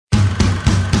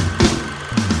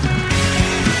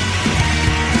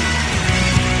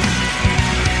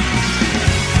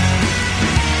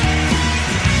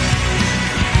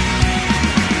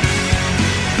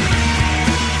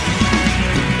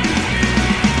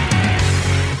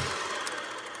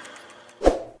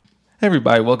Hey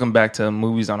everybody, welcome back to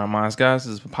Movies on Our Minds, guys.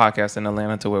 This is a podcast in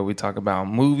Atlanta to where we talk about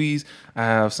movies. I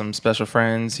have some special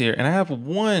friends here, and I have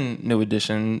one new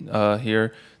addition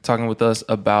here talking with us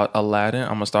about Aladdin. I'm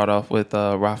going to start off with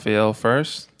Raphael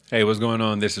first. Hey, what's going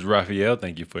on? This is Raphael.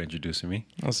 Thank you for introducing me.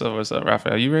 What's up,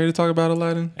 Raphael? You ready to talk about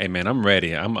Aladdin? Hey, man, I'm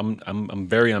ready. I'm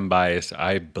very unbiased,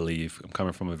 I believe. I'm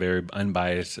coming from a very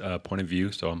unbiased point of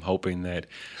view, so I'm hoping that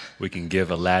we can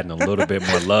give Aladdin a little bit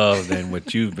more love than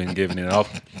what you've been giving it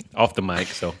off the mic.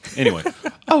 So, anyway.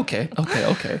 Okay.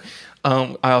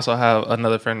 I also have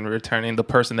another friend returning, the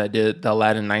person that did the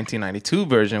Aladdin 1992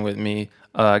 version with me.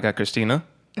 I got Christina.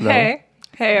 Hello.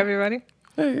 Hey, everybody.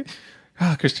 Hey.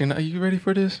 Christina, are you ready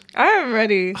for this? I am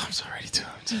ready. I'm so ready too.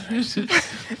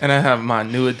 And I have my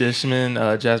new addition,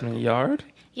 Jasmine Yard.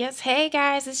 Yes, hey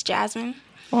guys, it's Jasmine.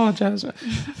 Oh, Jasmine.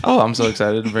 Oh, I'm so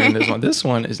excited to bring this one. This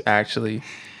one is actually,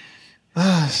 you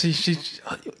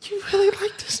really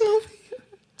like this movie?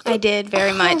 I did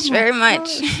very much.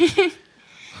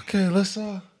 Okay, let's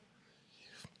go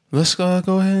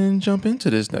ahead and jump into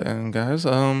this then, guys.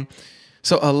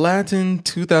 So Aladdin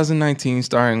 2019,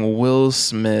 starring Will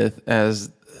Smith as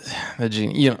the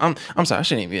genie. You know, I'm sorry, I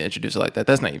shouldn't even introduce it like that.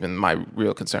 That's not even my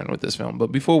real concern with this film.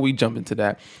 But before we jump into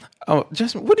that,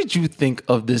 Jasmine, what did you think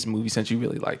of this movie since you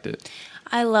really liked it?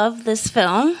 I love this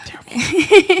film.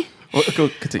 Well, go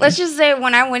continue. Let's just say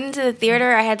when I went into the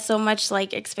theater, I had so much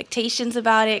expectations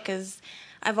about it because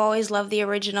I've always loved the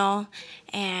original.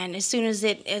 And as soon as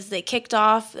it kicked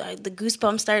off, the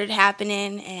goosebumps started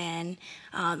happening, and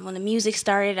when the music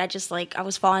started, I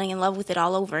was falling in love with it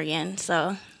all over again.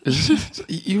 So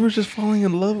you were just falling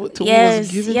in love with what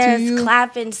was given to you? Yes,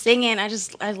 clapping, singing. I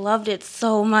loved it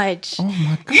so much. Oh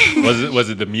my god! Was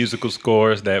it the musical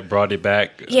scores that brought it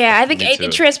back? Yeah, I think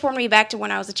it transported me back to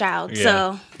when I was a child. Yeah.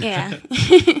 So yeah.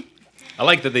 I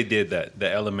like that they did that. The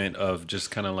element of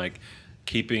just kind of like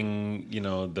keeping,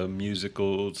 the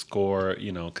musical score,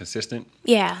 consistent.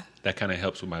 Yeah. That kind of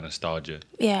helps with my nostalgia.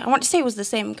 Yeah, I want to say it was the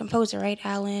same composer, right,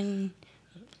 Alan?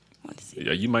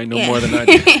 Yeah, you might know more than I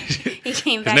do. He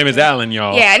came back. His name is Alan,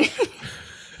 y'all. Yeah.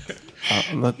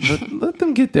 Let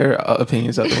them get their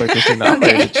opinions out the way, Christina. I'm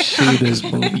ready to chew this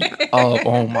movie up.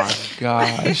 Oh my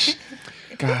gosh.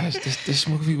 Guys, this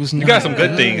movie was not You got some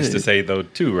good good things to say, though,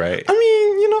 too, right? I mean,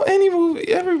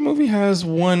 every movie has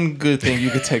one good thing you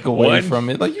could take away from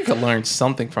it. Like, you could learn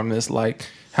something from this, like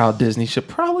how Disney should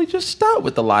probably just stop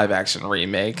with the live action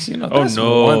remakes. That's one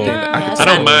thing that I could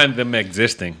I don't mind them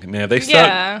existing. Now, if they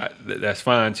suck, that's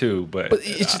fine too. But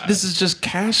this is just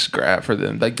cash grab for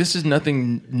them. Like, this is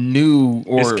nothing new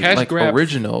or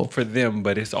original for them,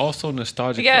 but it's also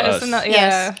nostalgic Yeah, for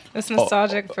us. It's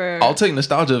nostalgic for. I'll take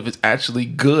nostalgia if it's actually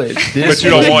good. But you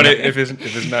don't want it if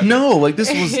it's not. No, like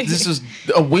this was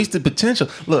a wasted potential.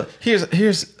 Look, here's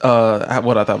what I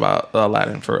thought about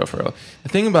Aladdin for real. The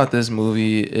thing about this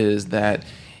movie is that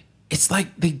it's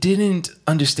like they didn't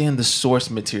understand the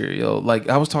source material. Like,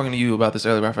 I was talking to you about this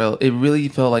earlier, Raphael. It really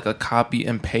felt like a copy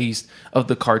and paste of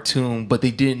the cartoon, but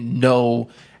they didn't know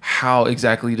how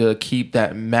exactly to keep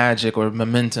that magic or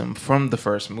momentum from the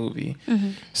first movie.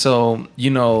 Mm-hmm. So,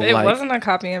 it wasn't a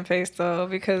copy and paste though,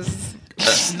 because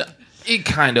it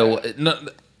kind of. No,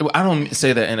 I don't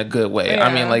say that in a good way. Yeah.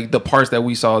 I mean, like, the parts that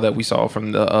we saw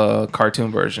from the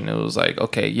cartoon version, it was like,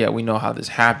 okay, yeah, we know how this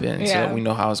happened, so we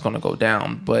know how it's going to go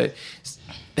down. But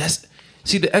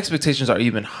the expectations are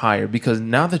even higher because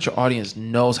now that your audience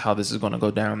knows how this is going to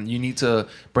go down, you need to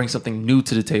bring something new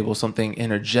to the table, something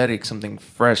energetic, something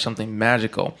fresh, something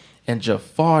magical. And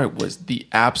Jafar was the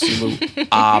absolute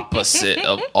opposite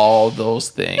of all those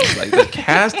things. Like, the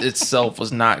cast itself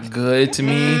was not good to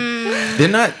me. They're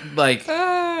not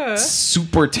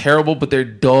super terrible, but they're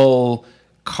dull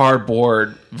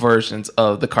cardboard versions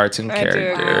of the cartoon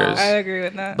characters. I agree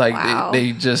with that. Like,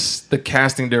 they just, the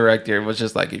casting director was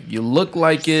just like, if you look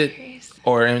like it,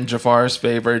 or in Jafar's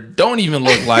favor, don't even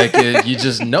look like it. You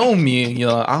just know me,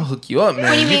 and I'll hook you up,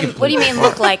 man. What do you mean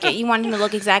look like it? You want him to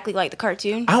look exactly like the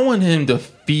cartoon? I want him to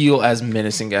feel as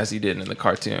menacing as he did in the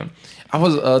cartoon. I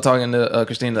was talking to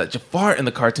Christina that Jafar in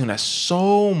the cartoon has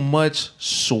so much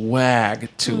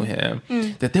swag to him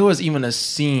that there was even a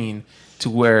scene to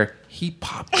where he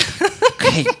popped the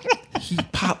cape. He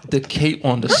popped the cape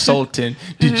on the Sultan.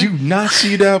 Did you not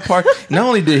see that part? Not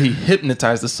only did he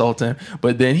hypnotize the Sultan,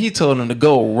 but then he told him to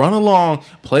go run along,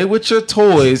 play with your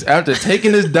toys after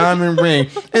taking his diamond ring.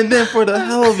 And then for the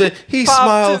hell of it, he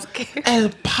smiled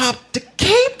and popped the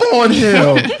cape on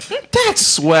him. That's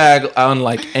swag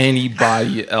unlike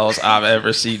anybody else I've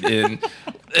ever seen in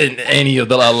any of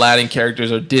the Aladdin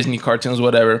characters or Disney cartoons,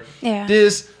 whatever. Yeah.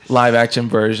 This live action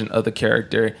version of the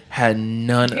character had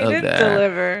none of didn't that.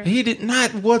 Deliver. He did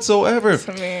not whatsoever.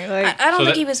 To me, like I don't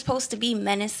think he was supposed to be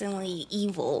menacingly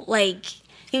evil. Like,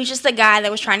 he was just the guy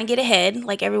that was trying to get ahead,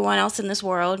 like everyone else in this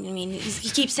world. I mean, he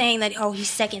keeps saying that, oh, he's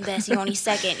second best, he's only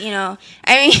second, you know.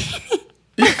 I mean,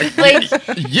 like,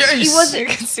 Yeah, you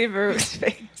can see Baruch's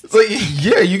face. Like,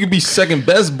 yeah, you could be second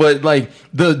best, but like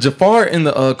the Jafar in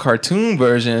the cartoon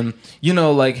version, you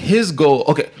know, like his goal.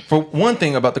 Okay, for one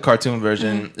thing about the cartoon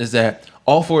version is that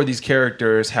all four of these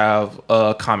characters have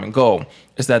a common goal: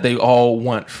 is that they all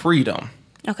want freedom.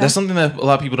 Okay. That's something that a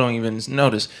lot of people don't even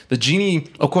notice. The genie,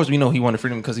 of course, we know he wanted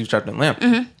freedom because he was trapped in a lamp.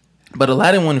 But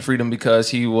Aladdin wanted freedom because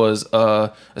he was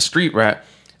a street rat.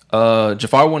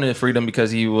 Jafar wanted freedom because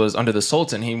he was under the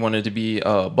Sultan. He wanted to be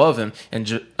above him. And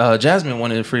Jasmine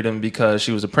wanted freedom because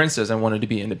she was a princess and wanted to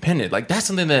be independent. Like, that's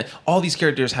something that all these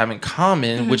characters have in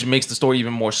common, which makes the story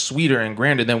even more sweeter and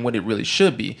grander than what it really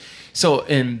should be. So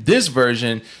in this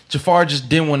version, Jafar just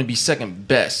didn't want to be second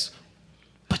best.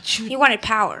 But he wanted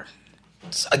power.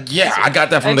 Yeah, I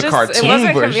got that from the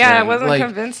cartoon version. Yeah, it wasn't like,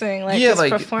 convincing. Like, yeah, his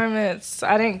like, performance,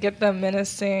 I didn't get the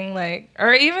menacing, like,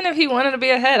 or even if he wanted to be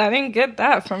ahead, I didn't get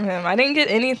that from him. I didn't get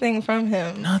anything from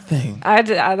him. Nothing. I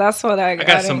did. That's what I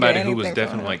got somebody who was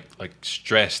definitely like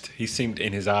stressed. He seemed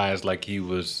in his eyes like he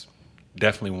was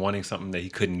definitely wanting something that he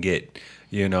couldn't get.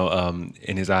 You know,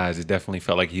 in his eyes, it definitely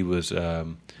felt like he was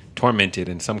tormented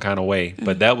in some kind of way.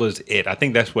 But that was it. I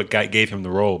think that's what gave him the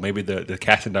role. Maybe the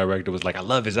casting director was like, I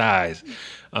love his eyes.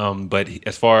 But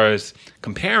as far as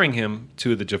comparing him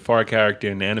to the Jafar character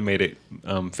in the animated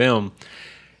film,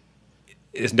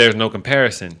 there's no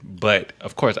comparison. But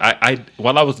of course, I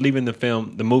while I was leaving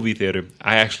the movie theater,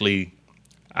 I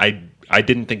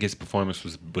didn't think his performance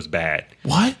was bad.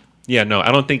 What? Yeah, no,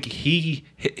 I don't think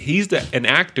he's an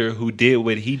actor who did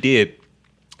what he did.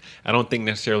 I don't think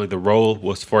necessarily the role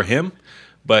was for him,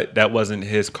 but that wasn't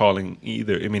his calling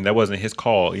either. I mean, that wasn't his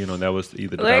call. You know, that was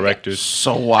either the director's.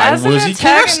 So why was he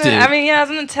casted? I mean, yeah,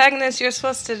 as an antagonist, you're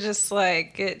supposed to just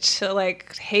like get chill,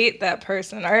 like hate that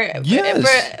person. Or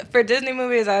yes. For Disney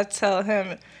movies, I tell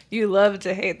him you love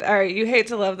to hate, or you hate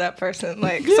to love that person.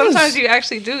 Like yes. Sometimes you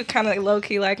actually do kind of low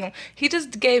key like him. He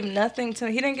just gave nothing to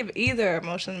me. He didn't give either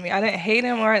emotion to me. I didn't hate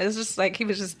him, or it's just like he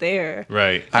was just there.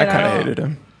 Right. I kind of hated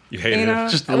him. You hated him?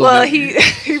 Just a little bit.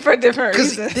 He for different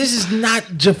reasons. This is not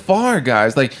Jafar,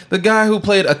 guys. Like, the guy who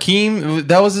played Akeem,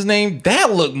 that was his name,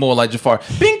 that looked more like Jafar.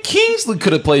 Ben Kingsley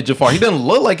could have played Jafar. He doesn't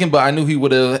look like him, but I knew he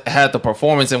would have had the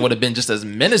performance and would have been just as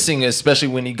menacing, especially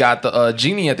when he got the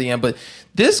genie at the end. But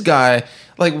this guy,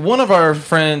 like, one of our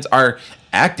friends, our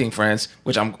acting friends,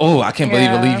 which I can't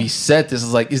believe he said this,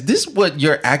 is like, is this what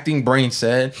your acting brain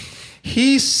said?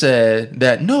 He said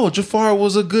that, no, Jafar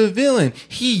was a good villain.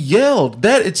 He yelled.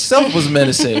 That itself was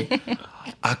menacing.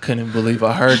 I couldn't believe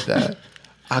I heard that.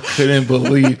 I couldn't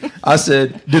believe. I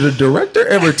said, did a director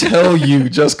ever tell you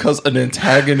just because an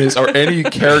antagonist or any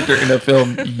character in a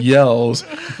film yells,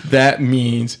 that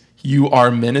means you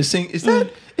are menacing? Is that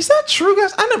true,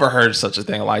 guys? I never heard such a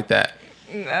thing like that.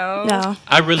 No.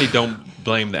 I really don't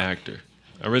blame the actor.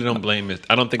 I really don't blame it.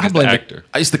 I don't think it's the actor.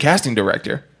 It's the casting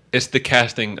director. It's the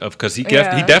casting of, because he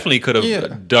definitely could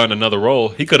have done another role.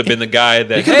 He could have been the guy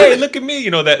that, hey, hey, look at me,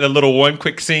 you know, that little one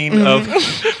quick scene of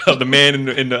the man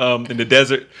in the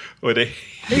desert where they.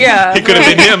 Yeah, he could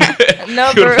have been him.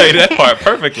 No, he would have played that part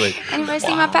perfectly. Anybody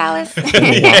see my palace?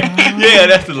 yeah,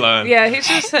 that's the line. Yeah, he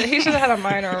should have had a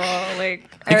minor role. Like,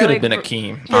 he could have been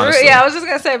Akeem. Honestly. Yeah, I was just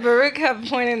gonna say, Baruch kept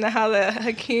pointing to how the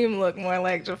Hakeem looked more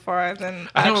like Jafar than.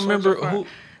 I don't remember Jafar.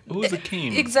 Who's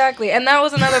Akeem? Exactly, and that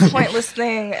was another pointless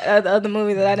thing of the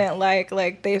movie that I didn't like.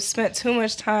 Like, they spent too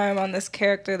much time on this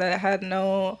character that had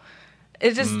no.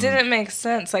 It just didn't make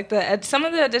sense. Like, some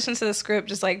of the additions to the script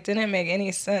just like didn't make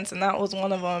any sense, and that was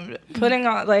one of them. Putting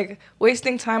on, like,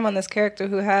 wasting time on this character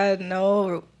who had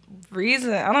no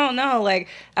reason. I don't know. Like,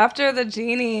 after the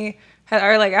genie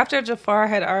after Jafar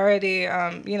had already,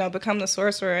 become the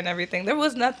sorcerer and everything, there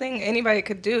was nothing anybody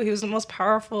could do. He was the most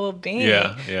powerful being.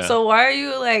 Yeah. So why are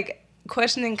you like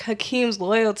questioning Hakeem's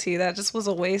loyalty? That just was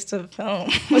a waste of film.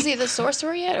 Was he the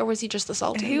sorcerer yet, or was he just the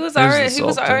Sultan? He was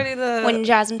already the. When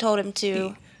Jasmine told him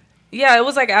to. Yeah, it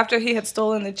was like after he had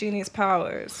stolen the genie's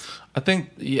powers. I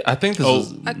think this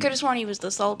is. I could have sworn he was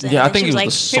the Sultan. Yeah, I and think she he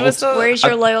was the Sultan. Where's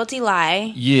your loyalty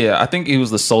lie? Yeah, I think he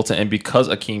was the Sultan, and because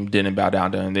Akeem didn't bow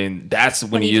down to him, then that's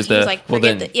when he used the. Like,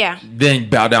 then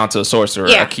bow down to a sorcerer,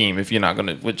 yeah. Akeem. If you're not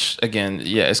gonna, which again,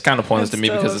 yeah, it's kind of pointless to me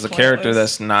Still because it's a pointless. character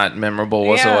that's not memorable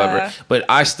whatsoever. Yeah. But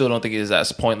I still don't think it is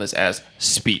as pointless as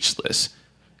Speechless.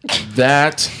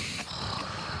 That.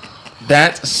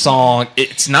 That song,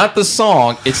 it's not the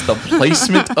song, it's the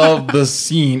placement of the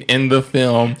scene in the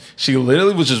film. She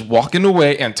literally was just walking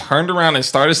away and turned around and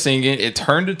started singing. It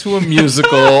turned into a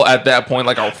musical at that point,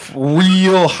 like a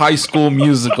real high school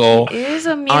musical. It is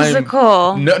a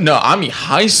musical. No, I mean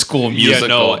high school musical. Yeah,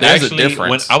 no, There's actually, a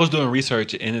difference. when I was doing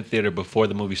research in the theater before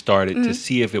the movie started to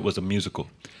see if it was a musical,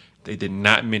 they did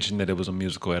not mention that it was a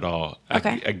musical at all.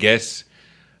 Okay. I guess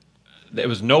there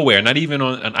was nowhere, not even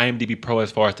on an IMDb Pro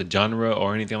as far as the genre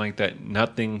or anything like that.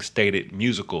 Nothing stated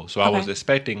musical. So I was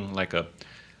expecting like a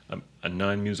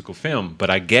non-musical film, but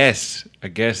I guess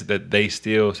that they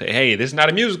still say, hey, this is not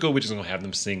a musical. We're just gonna have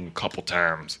them sing a couple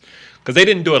times because they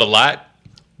didn't do it a lot,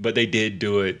 but they did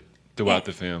do it throughout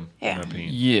the film. Yeah. In my opinion.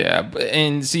 Yeah,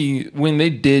 and see, when they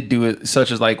did do it,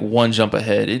 such as like One Jump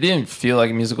Ahead, it didn't feel like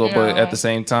a musical, but at the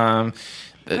same time,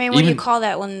 I mean, what do you call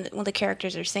that when the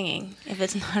characters are singing if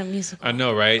it's not a musical? I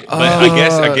know, right? But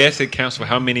I guess it counts for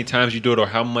how many times you do it, or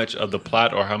how much of the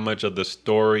plot, or how much of the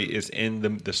story is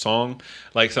in the song.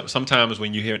 Like sometimes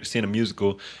when you see in a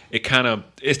musical,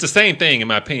 it's the same thing in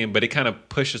my opinion, but it kind of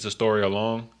pushes the story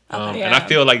along. And I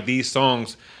feel like these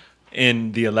songs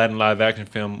in the Aladdin live action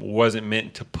film wasn't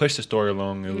meant to push the story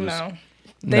along. It was.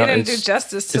 They didn't do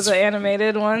justice to the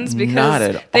animated ones because not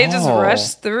at they just all.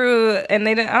 rushed through and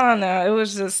they didn't. I don't know. It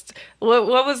was just what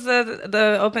was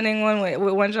the opening one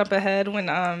with One Jump Ahead when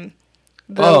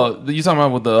you talking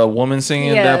about with the woman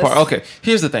singing that part? Okay,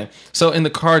 here's the thing. So in the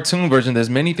cartoon version, there's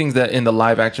many things that in the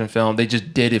live action film they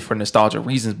just did it for nostalgia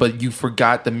reasons, but you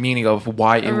forgot the meaning of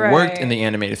why it worked in the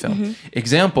animated film.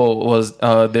 Example was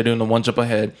they're doing the One Jump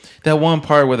Ahead. That one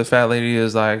part where the fat lady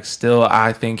is like, "Still,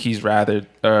 I think he's rather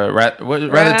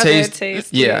tasty."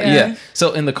 Yeah.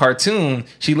 So in the cartoon,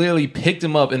 she literally picked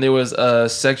him up, and there was a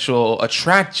sexual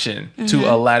attraction to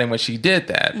Aladdin when she did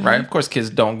that. Right? Of course,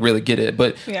 kids don't really get it,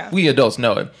 but we adults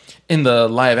know it. In the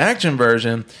live action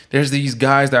version, there's these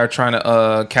guys that are trying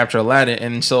to capture Aladdin,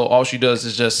 and so all she does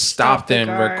is just stop them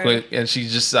real quick, and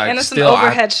she's just like, and it's an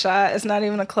overhead shot. It's not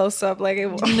even a close up. Like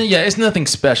it's nothing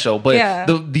special, but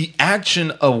the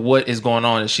action of what is going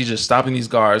on is she's just stopping these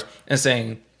guards and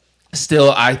saying,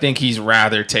 "Still, I think he's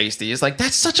rather tasty." It's like,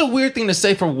 that's such a weird thing to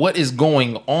say for what is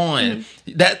going on.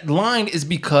 That line is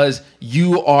because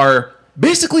you are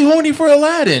basically horny for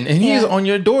Aladdin and he's on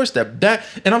your doorstep.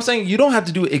 And I'm saying you don't have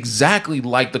to do it exactly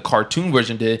like the cartoon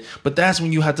version did, but that's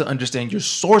when you have to understand your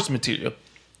source material.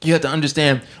 You have to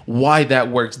understand why that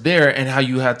works there and how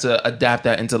you have to adapt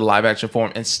that into the live action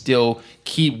form and still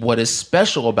keep what is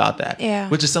special about that. Yeah.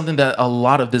 Which is something that a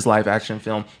lot of this live action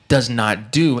film does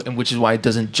not do, and which is why it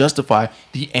doesn't justify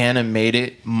the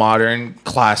animated, modern,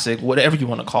 classic, whatever you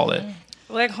want to call it.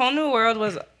 Like Whole New World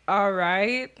was all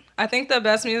right. I think the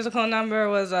best musical number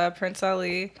was Prince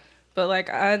Ali, but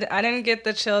like I didn't get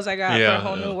the chills I got for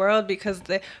Whole New World because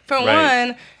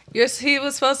one, he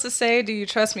was supposed to say, "Do you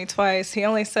trust me?" twice. He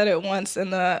only said it once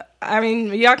in the. I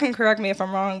mean, y'all can correct me if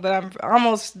I'm wrong, but I'm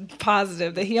almost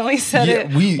positive that he only said it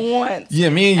once. Yeah,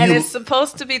 me and you. And it's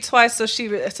supposed to be twice, so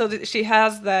she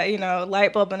has that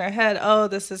light bulb in her head. Oh,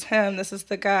 this is him. This is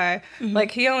the guy. Like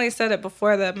he only said it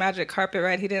before the magic carpet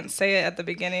ride. He didn't say it at the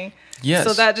beginning. Yes.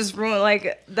 So that just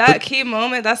ruined key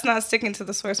moment. That's not sticking to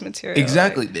the source material.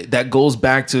 Exactly. That goes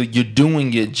back to you're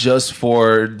doing it just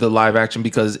for the live action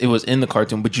because it was in the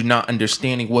cartoon, but you're not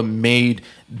understanding what made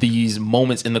these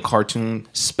moments in the cartoon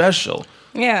special.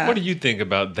 Yeah. What do you think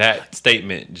about that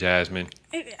statement, Jasmine?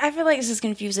 I feel like this is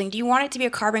confusing. Do you want it to be a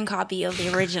carbon copy of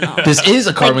the original? This is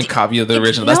a carbon copy of the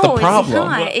original. That's the problem.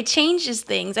 It's not. It changes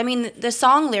things. I mean, the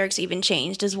song lyrics even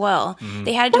changed as well.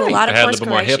 They had to do a lot of course correction.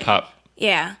 A little more hip hop.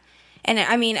 Yeah. And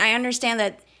I mean, I understand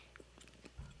that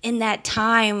in that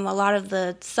time, a lot of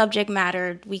the subject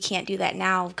matter, we can't do that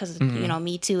now because,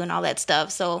 Me Too and all that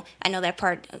stuff. So I know that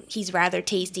part, he's rather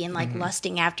tasty and like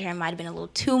lusting after him might have been a little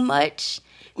too much.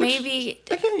 Maybe.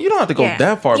 Again, you don't have to go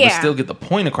that far, but still get the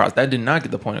point across. That did not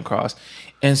get the point across.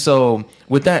 And so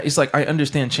with that, it's like I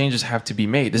understand changes have to be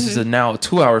made. This is now a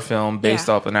 2-hour film based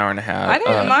off an hour and a half. I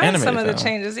didn't mind some of film. the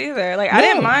changes either. Like I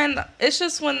didn't mind. It's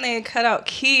just when they cut out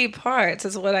key parts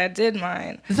is what I did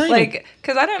mind. Like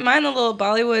because I didn't mind the little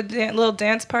Bollywood little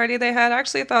dance party they had. I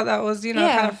actually thought that was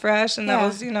kind of fresh and that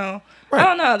was I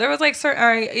don't know. There was like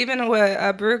certain even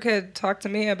what Brooke had talked to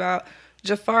me about.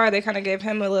 Jafar, they kind of gave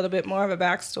him a little bit more of a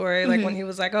backstory, like when he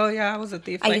was like, "Oh yeah, I was a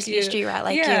thief. I used to be a street rat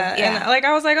like you." Yeah, and like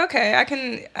I was like, okay,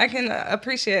 I can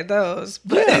appreciate those,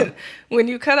 but when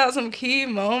you cut out some key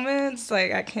moments,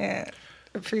 like I can't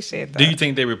appreciate that. Do you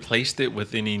think they replaced it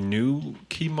with any new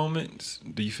key moments?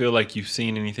 Do you feel like you've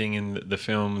seen anything in the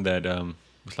film that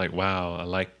was like, wow, I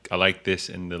like this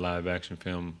in the live action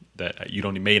film that you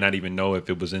may not even know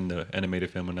if it was in the animated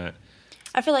film or not?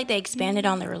 I feel like they expanded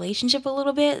on the relationship a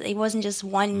little bit. It wasn't just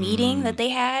one meeting that they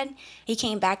had. He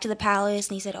came back to the palace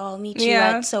and he said, "Oh, I'll meet you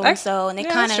at so and so," and they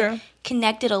kind of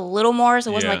connected a little more.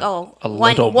 So it wasn't like, "Oh,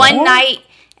 one night."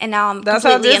 And now I'm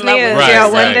completely in love with Right, yeah,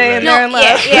 one day and they're in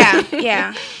love.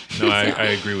 Yeah. No, I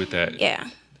agree with that. Yeah.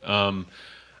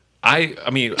 I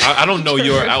mean, I don't know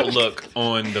your outlook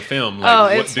on the film.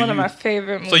 Like, it's one of my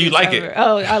favorite movies. So you like ever. it?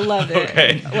 Oh, I love it.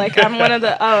 Okay. Like, I'm one of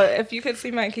the, if you could see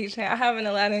my keychain, I have an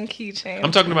Aladdin keychain.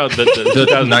 I'm talking about the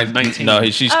 2019. No,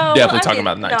 she's definitely talking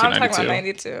about 1992. No, I'm talking about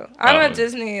 92. I'm a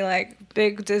Disney,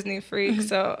 big Disney freak,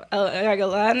 so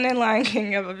Aladdin and Lion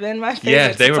King have been my favorite.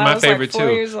 Yes, they were my favorite like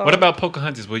 4 years too. old. What about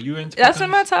Pocahontas? Were you into That's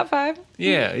Pocahontas? in my top 5.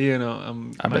 Yeah, you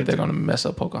know. I bet they're going to mess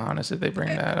up Pocahontas if they bring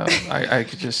that up. I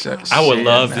could just I would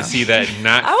love to see that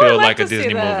not I would feel like like a to see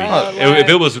Disney movie. that. If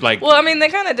it was like... Well, I mean, they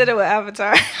kind of did it with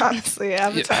Avatar, honestly.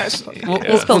 Avatar. We'll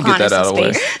get that out of the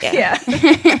way. Yeah.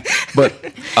 But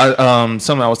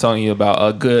something I was telling you about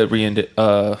a good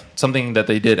something that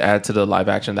they did add to the live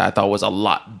action that I thought was a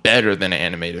lot better than an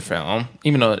animated film.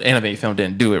 Even though the animated film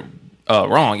didn't do it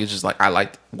wrong, it's just like I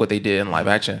liked what they did in live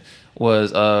action.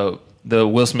 Was the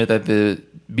Will Smith at the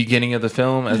beginning of the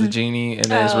film as the genie, and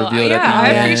then it's revealed at the I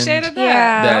end. appreciated that.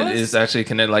 Yeah. That is actually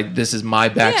connected. Like, this is my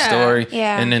backstory.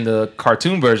 Yeah. And in the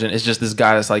cartoon version, it's just this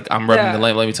guy that's like, I'm rubbing the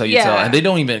lamp. Let me tell you, tell. And they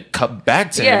don't even cut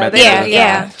back to him at the end of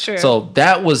the film. True. So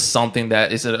that was something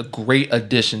that is a great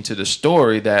addition to the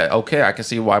story. That I can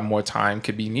see why more time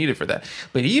could be needed for that.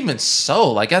 But even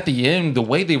so, like at the end, the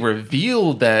way they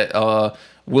revealed that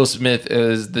Will Smith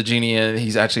is the genie and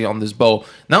he's actually on this boat.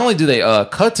 Not only do they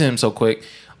cut to him so quick,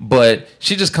 but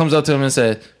she just comes up to him and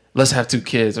said, "Let's have 2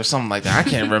 kids," or something like that. I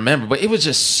can't remember, but it was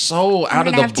just so out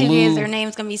of the have 2 blue. kids, their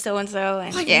name's gonna be so and so,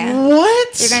 and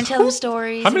What? you're gonna tell them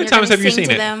stories. How many and you're times gonna have you sing seen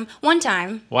to it? them. One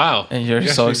time. Wow. And you're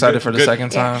Yes, so excited for the good. second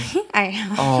time. I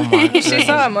am. Oh my She goodness.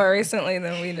 saw it more recently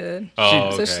than we did. Oh,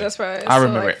 So okay. that's why it's I so,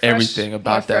 remember fresh, everything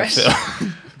about more that fresh.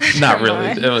 film. Not really. Never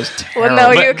mind. It was terrible.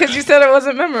 Well, no, because you said it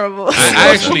wasn't memorable.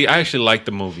 I actually liked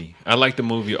the movie. I liked the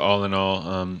movie all in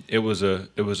all. It was a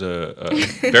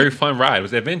very fun ride. It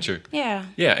was an adventure. Yeah.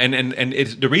 Yeah, and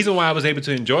it's the reason why I was able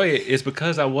to enjoy it is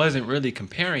because I wasn't really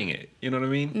comparing it. You know what I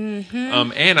mean?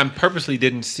 Mm-hmm. And I purposely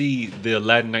didn't see the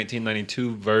Aladdin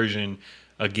 1992 version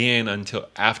again until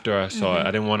after I saw it.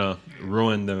 I didn't want to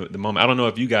ruin the moment. I don't know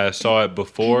if you guys saw it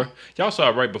before. Y'all saw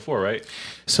it right before, right?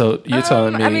 So you're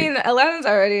telling me? I mean, Aladdin's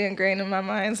already ingrained in my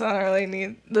mind, so I don't really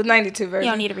need the 92 version.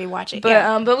 You don't need to rewatch it.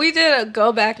 But but we did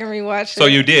go back and rewatch it. So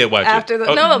you did watch after it? the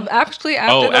Oh. after the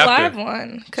after. live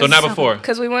one. So not before.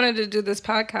 Because we wanted to do this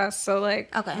podcast, so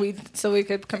Okay. we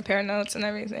could compare notes and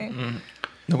everything.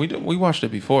 No, we watched it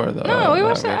before though. No, we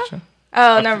watched it live after. action.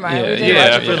 Oh, never mind. Yeah, we did Yeah,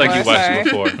 watch I it feel like you before, watched sorry.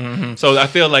 it before. So I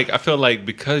feel like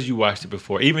because you watched it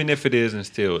before, even if it is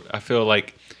instilled, I feel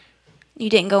like you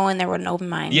didn't go in there with an open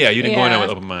mind. you didn't go in there Yeah. with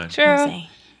open mind. True.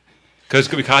 Because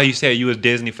you said you was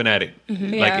Disney fanatic.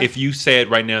 Yeah. Like if you said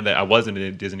right now that I wasn't a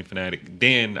Disney fanatic,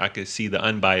 then I could see the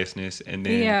unbiasedness, and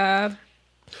then Yeah.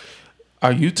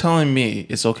 Are you telling me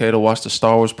it's okay to watch the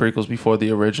Star Wars prequels before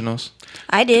the originals?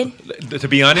 I did. to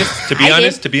be honest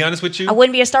with you, I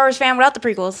wouldn't be a Star Wars fan without the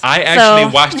prequels. I actually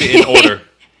So- watched it in order.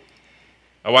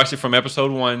 I watched it from episode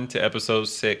 1 to episode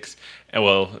 6,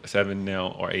 and 7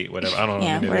 now or 8, whatever. I don't know.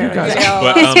 Yeah, how many whatever. there is. Yeah,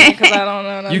 But, because I don't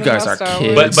know. You nothing guys about are Star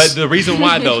kids. Wars. But the reason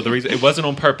why though, it wasn't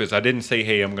on purpose. I didn't say,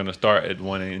 "Hey, I'm going to start at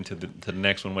one and into the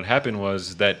next one." What happened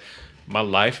was that my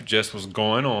life just was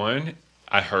going on.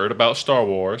 I heard about Star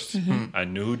Wars. I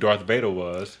knew who Darth Vader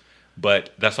was, but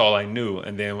that's all I knew.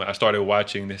 And then when I started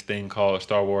watching this thing called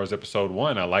Star Wars Episode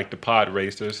 1, I liked the pod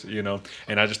racers,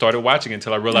 and I just started watching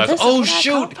until I realized, This is oh what I call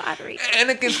shoot, pod racers.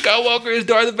 Anakin Skywalker is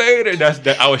Darth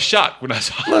Vader. I was shocked when I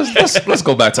saw it. Let's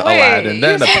go back to Wait, Aladdin.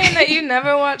 you're saying that you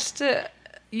never watched it?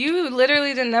 You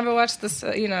literally didn't never watch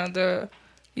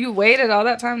you waited all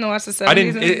that time to watch the 7 I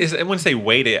didn't. seasons? I wouldn't say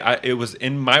waited. It was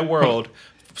in my world.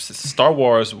 Star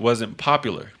Wars wasn't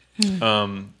popular.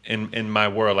 In my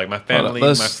world, like my family,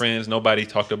 my friends, nobody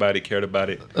talked about it, cared about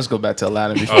it. Let's go back to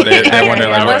Aladdin before they wonder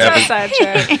like what Let's not episode.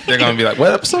 sidetrack. They're gonna be like,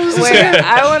 what episode is this? Wait,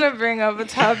 I want to bring up a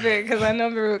topic because I know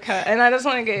Baruch and I just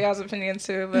want to get y'all's opinion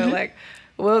too. But like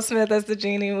Will Smith as the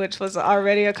genie, which was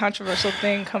already a controversial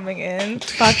thing coming in.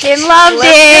 Fucking loved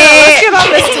Let's it. get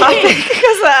on this topic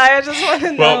because I just want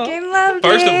to know. Well, Fucking loved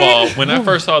First it. of all, when I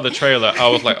first saw the trailer, I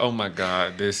was like, "Oh my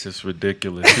god, this is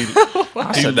ridiculous."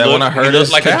 I said that when I heard it it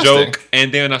looked like casting. a joke,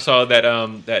 and then I saw that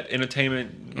that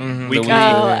Entertainment Weekly. he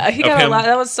got of a him. lot.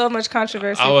 That was so much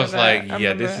controversy. I was for like, that. I "Yeah,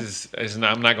 remember. this is.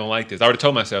 I'm not gonna like this." I already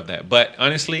told myself that, but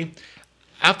honestly,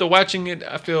 after watching it,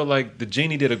 I feel like the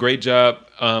genie did a great job.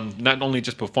 Not only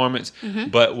just performance,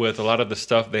 but with a lot of the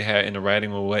stuff they had in the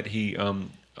writing or what he,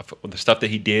 the stuff that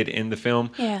he did in the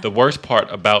film. Yeah. The worst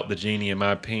part about the genie, in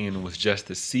my opinion, was just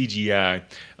the CGI.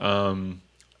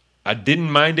 I didn't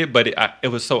mind it, but it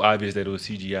was so obvious that it was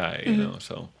CGI. You know,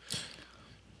 so.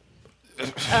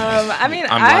 I mean,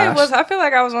 I feel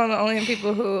like I was one of the only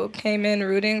people who came in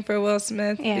rooting for Will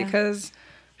Smith because,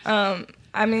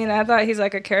 I mean, I thought he's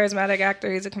like a charismatic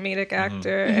actor. He's a comedic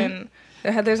actor, and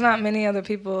there's not many other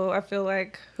people I feel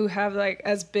like who have like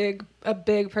a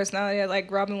big personality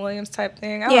like Robin Williams type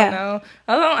thing. I don't know.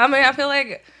 I mean, I feel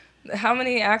like. How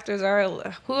many actors are?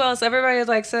 Who else? Everybody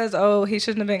like says, "Oh, he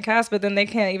shouldn't have been cast," but then they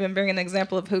can't even bring an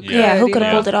example of who could. Yeah, who could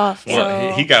have pulled it off?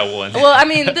 Well, he got one. Well, I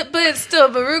mean, but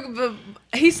still, Baruch.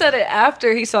 He said it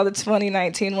after he saw the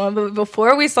 2019 one, but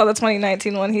before we saw the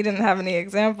 2019 one, he didn't have any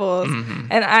examples,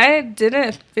 and I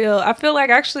feel like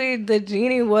actually the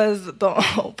genie was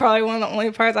probably one of the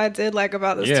only parts I did like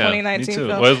about this 2019 film.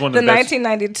 Well, the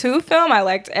 1992 film, I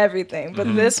liked everything,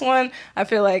 but this one, I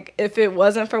feel like if it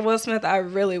wasn't for Will Smith, I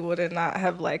really would not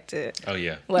have liked it. Oh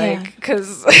yeah, like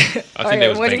because I think that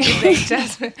was what do you think,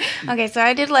 Jasmine? Okay, so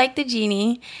I did like the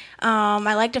genie.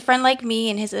 I liked A Friend Like Me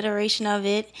and his iteration of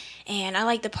it, and I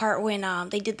liked the part when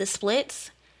they did the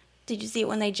splits. Did you see it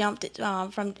when they jumped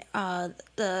from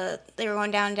they were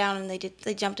going down and they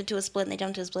jumped into a split and they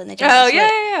jumped to a split and they jumped to a split.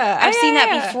 Yeah. I've seen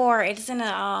that before. It's in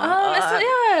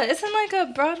a it's in like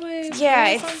a Broadway. Yeah,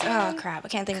 it's crap. I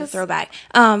can't think of the throwback.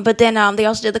 But then they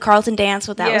also did the Carlton dance,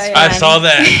 so that was fun. I saw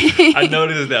that. I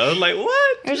noticed that. I was like,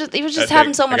 what? He was just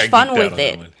having so much fun with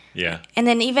it. Yeah. And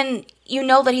then even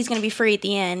that he's gonna be free at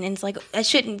the end, and it's like that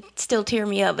shouldn't still tear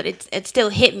me up, but it still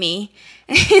hit me.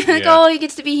 Oh, he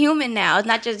gets to be human now. It's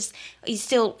not just he's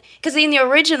still because in the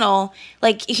original,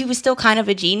 like he was still kind of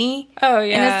a genie. Oh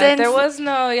yeah, there was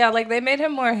like they made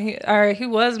him more, he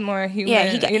was more human. Yeah,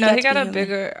 he got a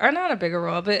bigger or not a bigger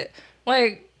role, but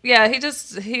like. Yeah,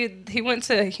 he went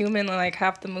to human like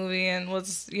half the movie and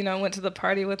was went to the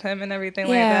party with him and everything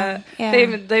like that.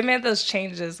 Yeah. They made those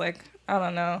changes like I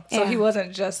don't know, so he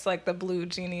wasn't just like the blue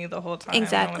genie the whole time.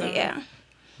 Exactly. Yeah.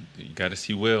 You got to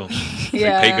see Will.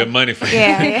 Yeah, pay good money for him.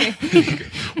 Yeah.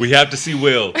 We have to see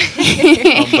Will.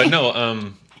 But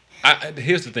no,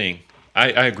 here's the thing.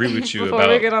 I agree with you Before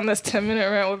we get on this 10-minute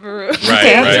rant with Baruch.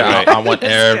 Right. I want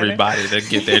everybody to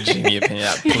get their genie opinion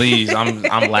out. Please, I'm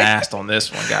last on this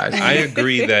one, guys. I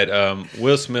agree that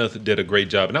Will Smith did a great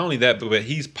job. Not only that, but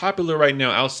he's popular right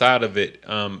now outside of it.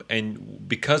 And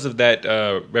because of that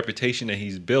reputation that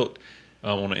he's built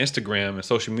on Instagram and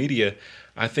social media,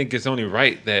 I think it's only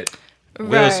right that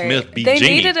Will Smith be They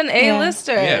Genie. needed an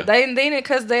A-lister. Yeah. They needed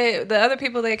because the other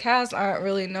people they cast aren't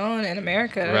really known in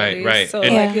America. Right. So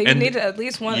you needed at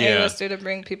least one A-lister to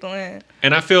bring people in.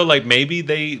 And I feel like maybe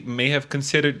they may have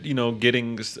considered,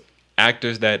 getting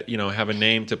actors that have a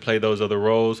name to play those other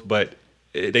roles, but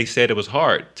they said it was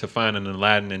hard to find an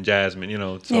Aladdin and Jasmine.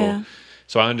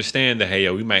 So I understand that. Hey,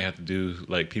 we might have to do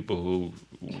like people who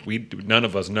none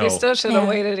of us know. They still should have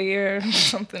waited a year or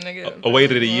something to get.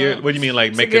 Waited a year? What do you mean,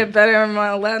 like make it get better on my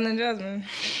Aladdin and Jasmine?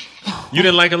 You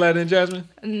didn't like Aladdin and Jasmine?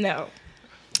 No.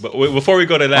 But before we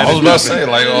go to Aladdin, I was about to say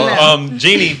like,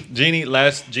 Genie.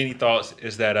 Last Genie thoughts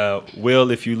is that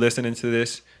Will, if you listening to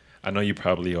this, I know you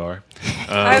probably are.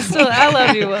 I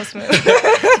love you, Will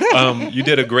Smith. You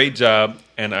did a great job,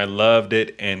 and I loved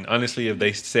it. And honestly, if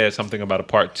they said something about a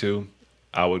part 2,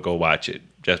 I would go watch it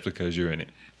just because you're in it.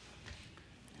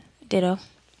 Ditto.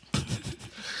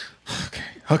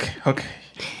 Okay.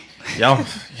 Y'all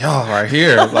right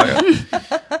here.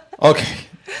 Okay.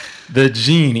 The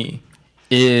genie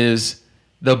is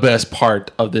the best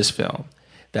part of this film.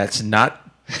 That's not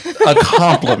a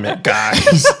compliment,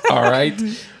 guys. All right.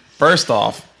 First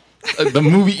off, the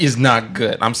movie is not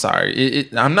good. I'm sorry.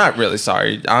 I'm not really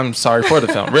sorry. I'm sorry for the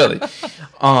film, really.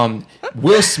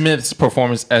 Will Smith's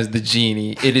performance as the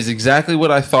genie, it is exactly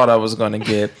what I thought I was going to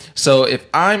get. So if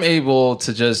I'm able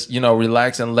to just,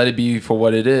 relax and let it be for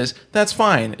what it is, that's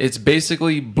fine. It's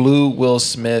basically blue Will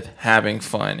Smith having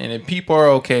fun. And if people are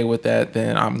okay with that,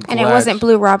 then I'm glad. And it wasn't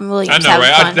blue Robin Williams. I know,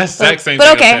 right? Fun. That's the exact same thing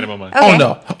I'm saying in my mind. Oh,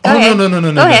 no.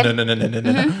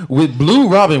 No. With blue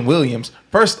Robin Williams,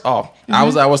 first off,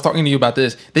 I was talking to you about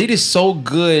this. They did so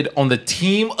good on the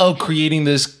team of creating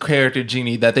this character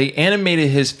genie that they animated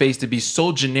his face to be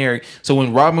so generic. So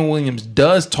when Robin Williams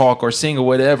does talk or sing or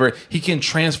whatever, he can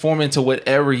transform into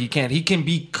whatever he can. He can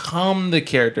become the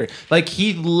character. Like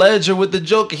Heath Ledger with the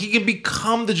Joker. He can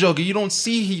become the Joker. You don't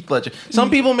see Heath Ledger.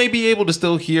 Some people may be able to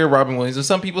still hear Robin Williams, and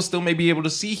some people still may be able to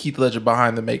see Heath Ledger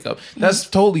behind the makeup. That's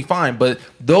totally fine. But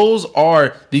those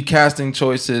are the casting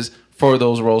choices for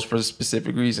those roles for a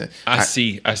specific reason. I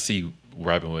see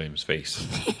Robin Williams' face.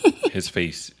 His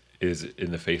face is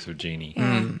in the face of Genie.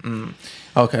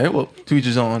 Okay, well, to each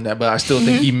his own on that, but I still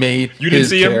think he made You didn't his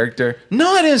see him? character.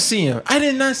 No, I didn't see him. I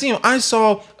did not see him. I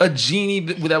saw a Genie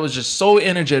that was just so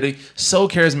energetic, so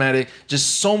charismatic,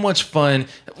 just so much fun.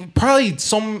 Probably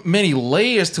so many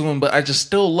layers to him, but I just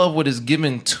still love what is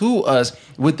given to us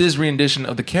with this rendition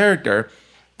of the character.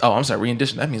 Oh, I'm sorry,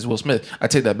 rendition. That means Will Smith. I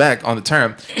take that back on the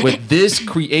term. With this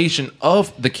creation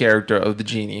of the character of the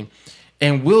Genie.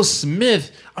 And Will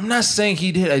Smith, I'm not saying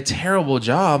he did a terrible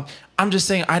job. I'm just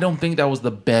saying I don't think that was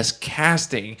the best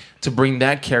casting to bring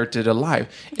that character to life.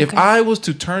 If I was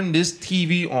to turn this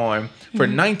TV on for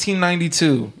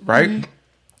 1992, right?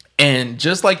 And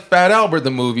just like Fat Albert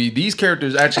the movie, these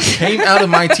characters actually came out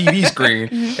of my TV screen.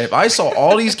 If I saw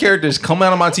all these characters come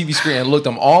out of my TV screen and looked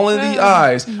them all in the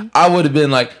eyes, I would have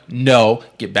been like, no,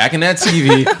 get back in that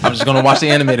TV. I'm just going to watch the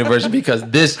animated version because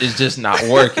this is just not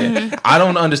working. I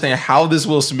don't understand how this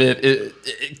Will Smith is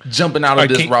jumping out of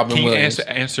this Robin Williams. Can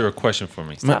you answer a question for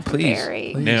me? Please.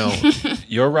 Very. Now,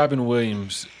 your Robin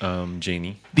Williams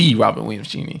Genie. The Robin Williams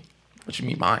Genie. What you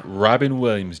mean mine? Robin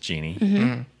Williams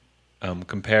Genie.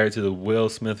 Compared to the Will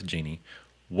Smith Genie,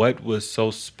 what was so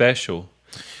special?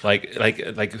 Like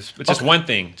just one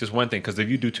thing, because if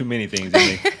you do too many things,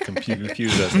 it may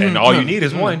confuse us, and all you need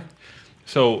is one.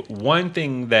 So one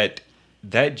thing that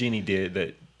Genie did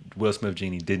that Will Smith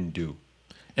Genie didn't do.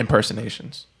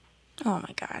 Impersonations. Oh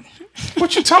my God.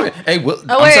 What you talking? Hey, Will.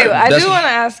 Oh wait, I do want to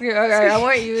ask you. Okay, I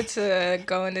want you to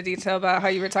go into detail about how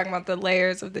you were talking about the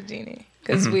layers of the Genie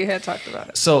because we had talked about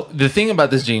it. So the thing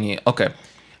about this Genie, okay,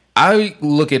 I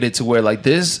look at it to where like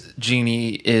this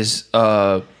Genie is,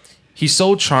 he's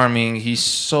so charming, he's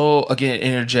so again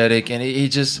energetic, and it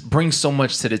just brings so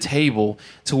much to the table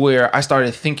to where I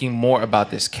started thinking more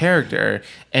about this character.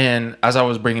 And as I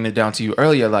was bringing it down to you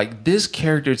earlier, like this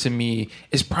character to me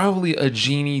is probably a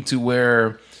Genie to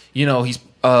where, you know,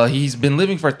 he's been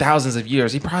living for thousands of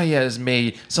years. He probably has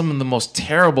made some of the most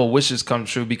terrible wishes come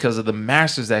true because of the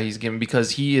masters that he's given,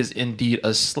 because he is indeed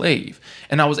a slave.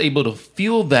 And I was able to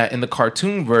feel that in the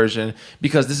cartoon version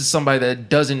because this is somebody that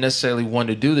doesn't necessarily want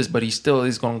to do this, but he still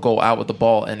is going to go out with the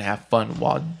ball and have fun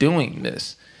while doing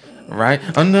this. Right?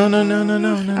 Oh, no.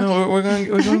 We're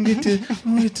going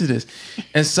to get to this.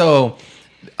 And so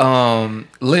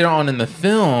later on in the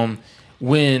film,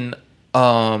 when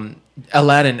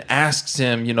Aladdin asks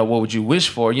him, you know, what would you wish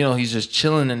for? You know, he's just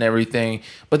chilling and everything.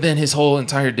 But then his whole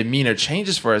entire demeanor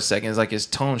changes for a second. It's like his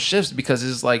tone shifts because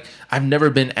it's like, I've never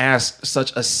been asked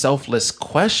such a selfless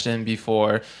question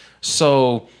before.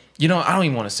 So, you know, I don't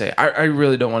even want to say it. I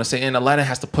really don't want to say it. And Aladdin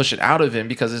has to push it out of him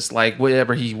because it's like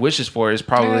whatever he wishes for is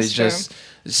probably just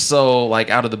so like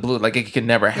out of the blue, like it could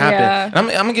never happen. Yeah. And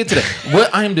I'm gonna get to that. What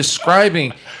I'm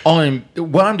describing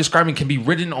can be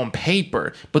written on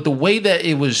paper, but the way that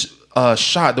it was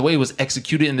shot, the way it was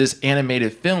executed in this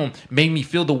animated film made me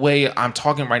feel the way I'm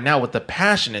talking right now with the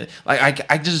passion. Like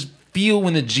I just feel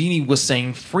when the Genie was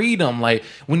saying freedom, like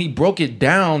when he broke it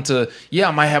down to, yeah,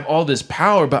 I might have all this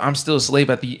power, but I'm still a slave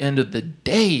at the end of the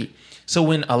day. So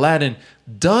when Aladdin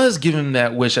does give him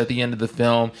that wish at the end of the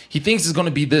film, he thinks it's going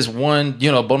to be this one, you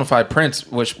know, bona fide prince,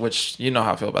 which you know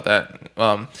how I feel about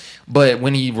that. But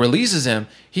when he releases him,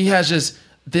 he has just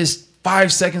this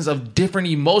 5 seconds of different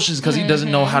emotions because he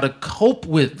doesn't know how to cope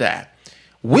with that.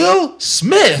 Will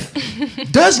Smith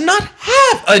does not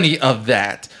have any of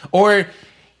that. Or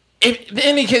in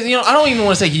any case, you know, I don't even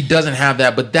want to say he doesn't have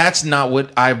that, but that's not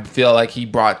what I feel like he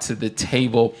brought to the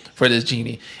table for this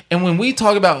Genie. And when we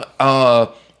talk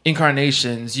about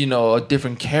incarnations, you know,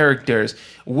 different characters,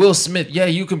 Will Smith, yeah,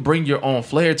 you can bring your own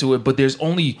flair to it, but there's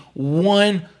only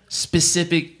one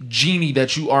specific Genie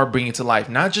that you are bringing to life.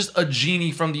 Not just a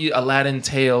Genie from the Aladdin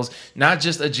tales, not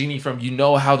just a Genie from, you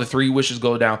know, how the three wishes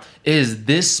go down. It is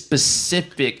this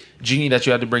specific Genie that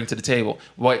you have to bring to the table,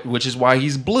 which is why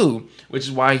he's blue, which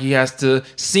is why he has to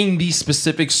sing these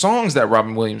specific songs that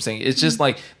Robin Williams sang. It's just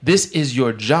like, this is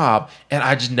your job, and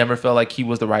I just never felt like he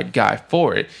was the right guy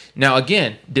for it. Now,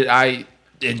 again, did I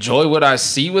enjoy what I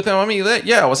see with him? I mean,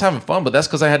 I was having fun, but that's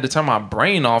because I had to turn my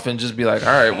brain off and just be like,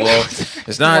 all right, well,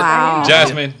 it's not. Wow.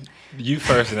 Jasmine, you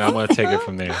first, and I'm going to take it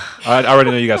from there. I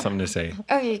already know you got something to say.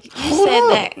 Okay, you said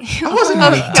that. I wasn't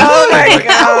gonna Oh my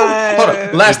God. Hold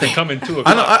on. Last thing. Coming to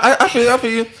I know. I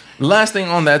feel you. Last thing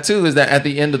on that too is that at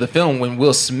the end of the film, when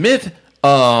Will Smith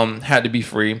had to be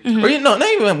free, or not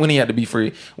even when he had to be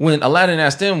free, when Aladdin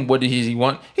asked him what did he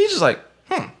want, he's just like,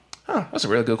 that's a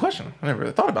really good question. I never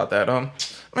really thought about that.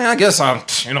 I mean, I guess I'll,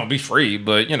 be free,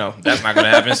 but that's not gonna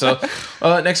happen. So,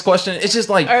 next question. It's just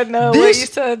like Or no, what you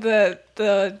said that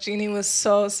the genie was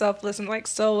so selfless and like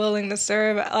so willing to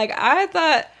serve. Like I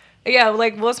thought, yeah,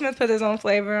 like Will Smith put his own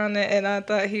flavor on it, and I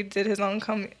thought he did his own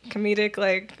comedic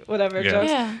like whatever jokes.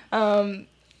 Yeah.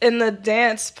 In the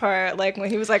dance part, like when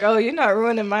he was like, "Oh, you're not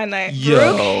ruining my night." Yo,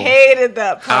 Brooke hated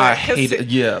that part. I hate it.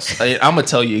 Yes, I'm gonna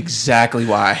tell you exactly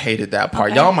why I hated that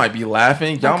part. Okay. Y'all might be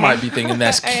laughing. Y'all might be thinking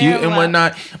that's cute and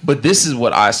whatnot. But this is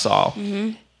what I saw.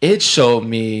 Mm-hmm. It showed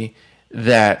me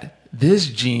that this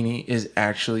genie is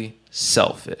actually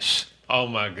selfish. Oh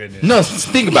my goodness. No,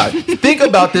 think about it. Think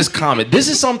about this comment. This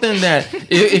is something that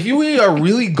if we are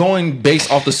really going based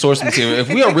off the source material, if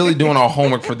we are really doing our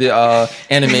homework for the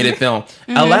animated film,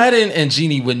 Aladdin and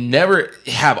Genie would never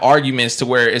have arguments to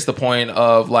where it's the point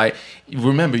of like,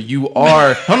 remember, you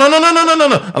are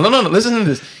no. Listen to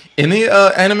this. In the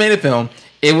animated film,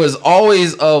 it was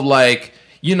always of like,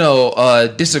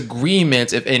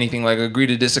 disagreements, if anything, like agree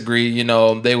to disagree,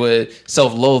 they would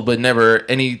self-loathe, but never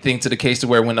anything to the case to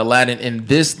where when Aladdin in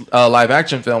this live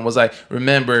action film was like,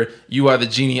 remember, you are the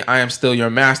genie, I am still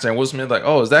your master. And Will Smith like,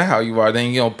 oh, is that how you are?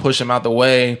 Then, push him out the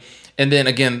way. And then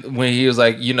again, when he was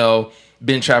like,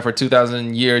 been trapped for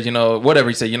 2,000 years, whatever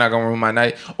he said, you're not going to ruin my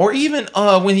night. Or even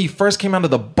when he first came out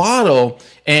of the bottle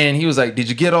and he was like, did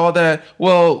you get all that?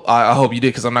 Well, I hope you did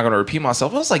because I'm not going to repeat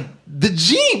myself. I was like, the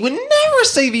genie would never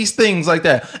say these things like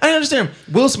that. I understand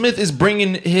Will Smith is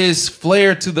bringing his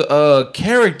flair to the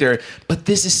character, but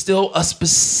this is still a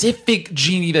specific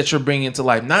genie that you're bringing to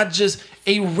life, not just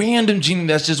a random genie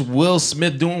that's just Will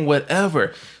Smith doing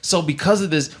whatever. So because of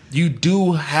this, you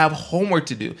do have homework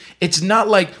to do. It's not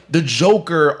like the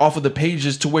Joker off of the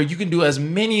pages to where you can do as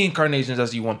many incarnations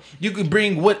as you want. You can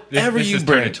bring whatever this you is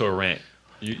bring. turned into a rant.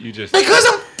 You just Because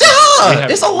I'm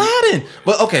it's Aladdin.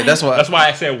 But okay, that's why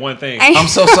I said one thing. I'm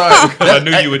so sorry. I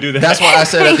knew you would do that. That's why I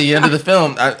said at the end of the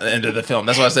film.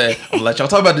 That's why I said I'm gonna let y'all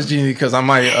talk about this genie because I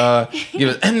might give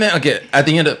it. And then okay, at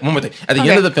the end of one more thing. At the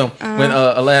end of the film, when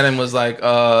Aladdin was like,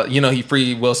 he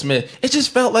freed Will Smith, it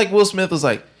just felt like Will Smith was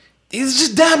like, he's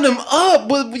just dabbed him up,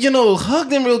 but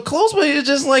hugged him real close. But it's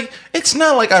just like it's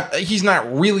not like he's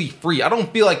not really free. I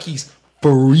don't feel like he's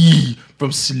free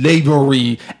from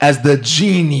slavery as the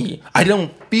genie. I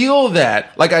don't feel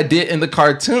that like I did in the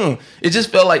cartoon. It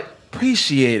just felt like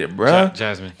appreciate it, bruh.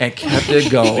 Jasmine, and kept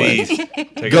it going. Please take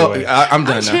it Go. away. I'm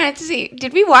done I'm now. trying to see.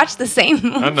 Did we watch the same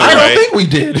movie? I know, I don't right? think we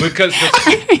did. Because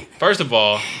first of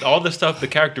all the stuff, the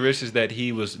characteristics that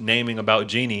he was naming about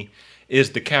Genie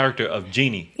is the character of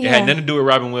Genie. It Yeah. had nothing to do with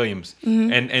Robin Williams.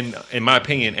 And in my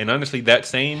opinion, and honestly, that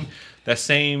same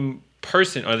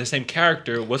person or the same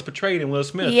character was portrayed in Will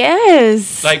Smith.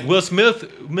 Yes. Like Will Smith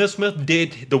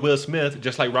did the Will Smith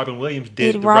just like Robin Williams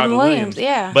did the Robin Robin Williams, Williams.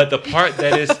 yeah. But the part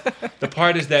that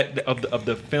of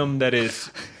the film that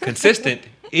is consistent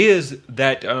is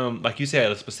that like you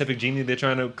said, a specific genie they're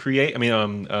trying to create. I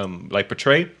mean, like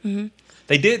portray. Mm-hmm.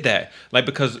 They did that, like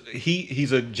because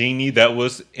he's a genie that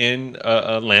was in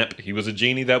a lamp. He was a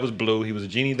genie that was blue. He was a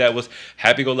genie that was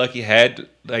happy-go-lucky. Had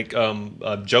like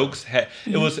jokes.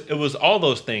 It was all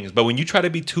those things. But when you try to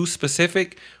be too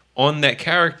specific on that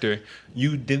character,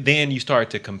 then you start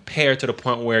to compare to the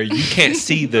point where you can't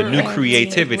see the new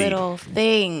creativity. Little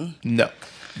thing. No.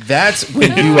 That's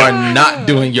when you are not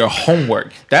doing your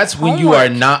homework. That's when you are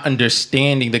not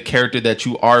understanding the character that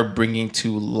you are bringing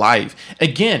to life.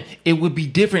 Again, it would be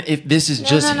different if this is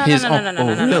just his own.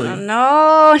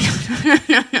 No.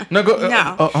 No, go.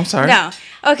 Oh, I'm sorry. No.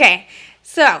 Okay.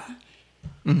 So.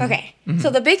 Okay. So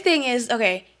the big thing is,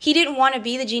 he didn't want to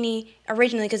be the genie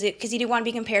originally because he didn't want to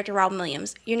be compared to Robin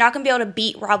Williams. You're not going to be able to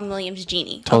beat Robin Williams'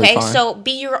 genie. Totally fine. So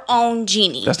be your own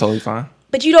genie. That's totally fine.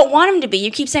 But you don't want him to be. You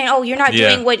keep saying, "Oh, you're not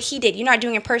doing what he did. You're not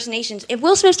doing impersonations." If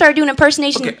Will Smith started doing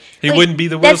impersonation, he wouldn't be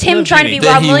the Will That's Smith him trying to be genie.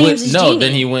 Robin Williams' genie.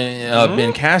 Then he wouldn't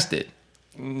been casted.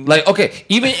 Like take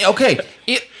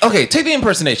the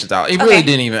impersonations out. It really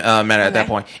didn't even matter at that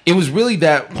point. It was really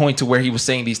that point to where he was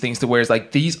saying these things to where it's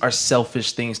like these are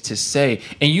selfish things to say,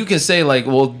 and you can say like,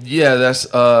 well, yeah,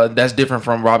 that's different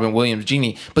from Robin Williams'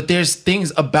 genie, but there's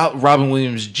things about Robin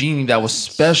Williams' genie that was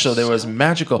special, that was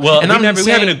magical. Well, and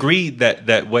we haven't agreed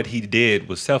that what he did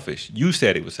was selfish. You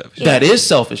said it was selfish. That is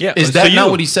selfish. Yeah, is so that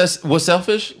not what he says was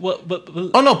selfish? Well, but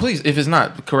Oh no, please, if it's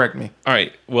not, correct me. all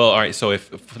right. Well, all right. So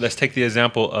if let's take the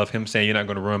example of him saying you're not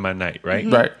going to ruin my night, right?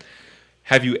 Right.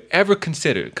 Have you ever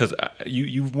considered, because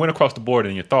you went across the board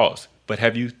in your thoughts, but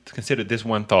have you considered this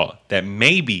one thought, that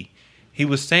maybe he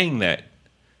was saying that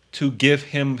to give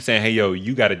him, saying, hey, yo,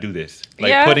 you got to do this.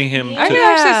 Like putting him I to...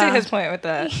 can actually see his point with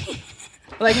that.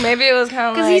 Like maybe it was kind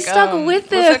of 'Cause like he stuck with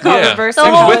what's it him. called? Yeah. Reverse The He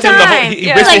was whole with him time. he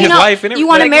Yeah. risked Like, his you know, life and you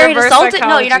want to Like marry the reverse Sultan?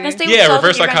 No, you're not gonna stay with Yeah, the Sultan.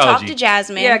 reverse You're gonna psychology. talk to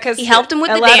Jasmine. Yeah, because he helped him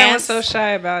with the Aladdin dance. was so shy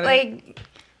about it. Like,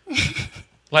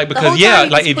 Like whole because yeah, time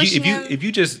he like was pushing him. if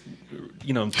you just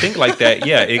think like that,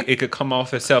 yeah, it could come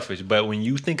off as selfish. But when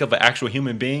you think of an actual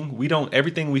human being,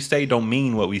 everything we say don't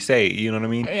mean what we say. You know what I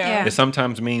mean? Yeah. It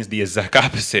sometimes means the exact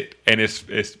opposite, and it's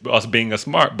us being a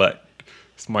smart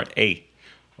A,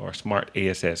 or smart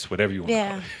ASS, whatever you want. yeah.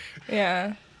 To call it.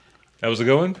 yeah. That was a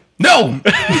good one. No,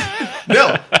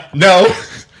 no.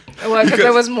 Well, because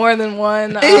there was more than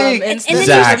one And instance. then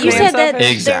Exactly. you said that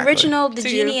the Exactly. original, the To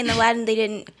genie you. and Aladdin, they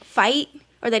didn't fight,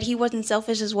 or that he wasn't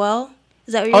selfish as well.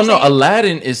 Is that what you're Oh no, saying?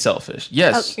 Aladdin is selfish.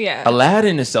 Yes, Oh, yeah.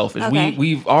 Aladdin is selfish. Okay.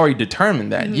 We've already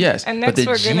determined that. Yes, And but next the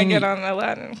we're gonna genie. get on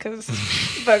Aladdin,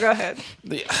 but go ahead.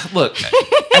 Look,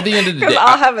 at the end of the Because day,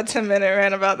 I'll have a 10-minute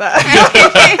rant about that.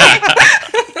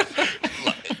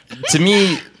 to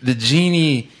me, the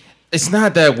genie. It's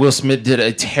not that Will Smith did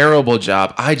a terrible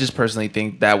job. I just personally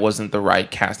think that wasn't the right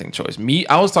casting choice.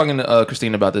 I was talking to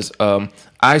Christine about this.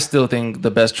 I still think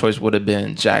the best choice would have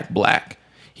been Jack Black.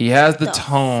 He has the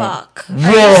tone. Fuck. Are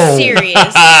Whoa. you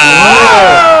serious?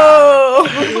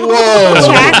 Whoa!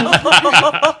 Jack?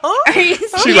 Are you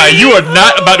serious? She's like, you are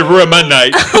not about to ruin my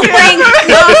night. Oh my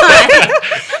god.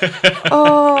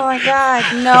 Oh my god.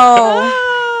 No.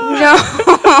 No.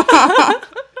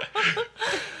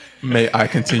 May I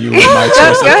continue with my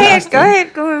choice? Go ahead. Go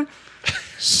ahead. Go on.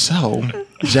 So,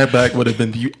 Jack Black would have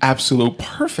been the absolute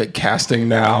perfect casting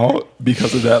now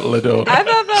because of that little. I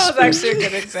thought that was actually a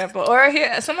good example. Or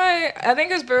somebody, I think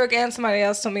it was Brooke and somebody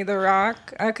else told me The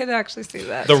Rock. I could actually see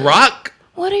that. The Rock.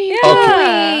 What are you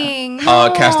Yeah. doing?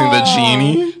 Casting the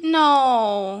genie?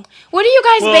 No. What are you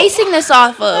guys Well- basing this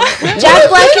off of? Jack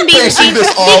Black can be the Basing genie.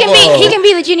 this He off can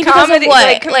be the genie because Comedy, of what?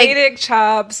 like comedic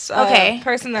chops, Okay.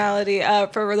 personality.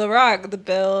 For The Rock, the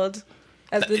build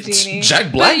as the It's genie.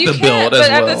 Jack Black But you the can't- build as but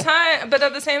well.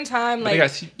 At the same time, they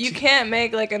like got you can't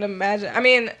make like an imagine. I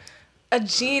mean, a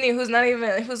genie who's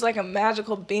like a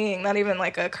magical being, not even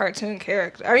like a cartoon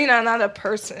character, or not a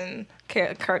person.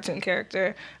 Cartoon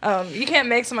character. You can't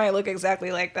make somebody look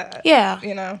exactly like that. Yeah.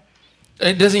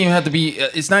 It doesn't even have to be.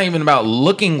 It's not even about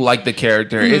looking like the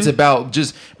character. Mm-hmm. It's about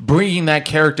just bringing that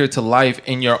character to life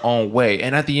in your own way.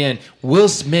 And at the end, Will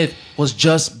Smith was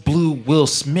just blue Will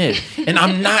Smith. And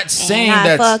I'm not saying I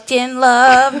that. fucked and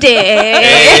loved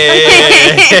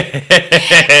it. Dude,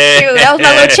 that was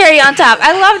my little cherry on top.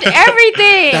 I loved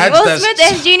everything. Will That's- Smith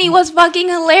as Genie was fucking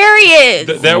hilarious.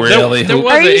 Really? There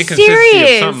was Are an you inconsistency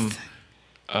serious? of something.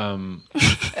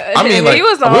 I mean, like, he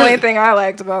was the we're- only thing I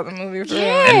liked about the movie. For real.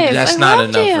 Yes, That's I not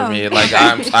loved enough him. for me. Like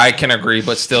I can agree,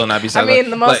 but still not be. I mean,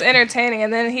 the most like, entertaining,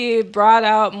 and then he brought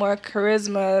out more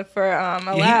charisma for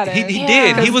Aladdin. He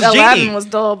Yeah. did. He was Aladdin Genie. was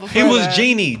dull before He was that.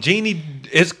 Genie. Genie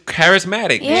is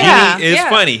charismatic. Yeah. Genie is Yeah.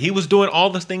 funny. He was doing all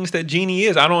the things that Genie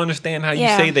is. I don't understand how you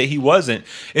Yeah. say that he wasn't.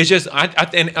 It's just,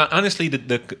 honestly,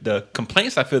 the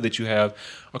complaints I feel that you have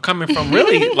are coming from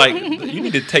really, like, you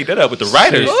need to take that up with the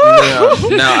writers.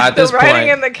 now at The this writing point,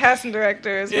 and the casting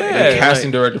director is Yeah. the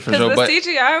casting director for Because sure. the But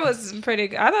CGI was pretty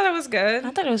good. I thought it was good. I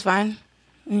thought it was fine.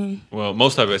 Well,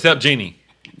 most of it, except Genie.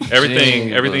 Everything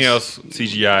Genie else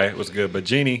CGI was good, but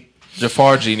Genie,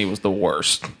 Jafar Genie was the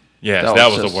worst. yes, That that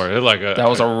was was just- the word. It was like that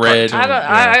was a red- cartoon.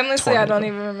 I honestly, I tornado. don't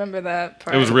even remember that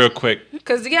part. It was real quick.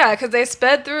 Because they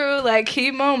sped through like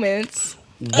key moments.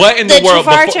 What in the world?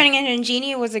 Jafar before- turning into a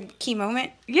genie was a key moment.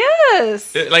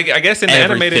 Yes. Like, I guess in the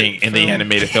Everything animated in the film-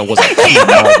 animated film was a key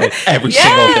moment. Every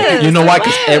single thing. Yes, You know why? it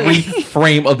Because was. every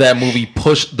frame of that movie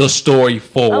pushed the story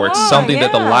forward. Oh, Something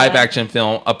that the yeah. live action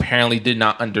film apparently did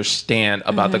not understand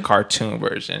about the cartoon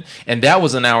version. And that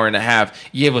was an hour and a half.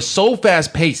 Yeah, it was so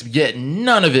fast paced, yet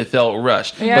none of it felt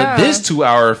rushed. Yeah. But this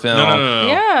 2-hour film, No.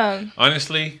 Yeah.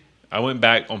 Honestly, I went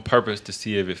back on purpose to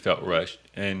see if it felt rushed,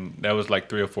 and that was like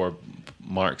 3 or 4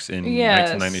 marks in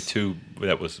Yes. 1992.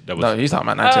 That was no, he's talking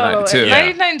about Oh, 1992.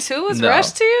 1992 was No.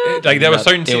 rushed to you? like there was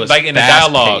certain It was like in the fast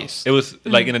dialogue. paced. It was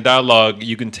like in the dialogue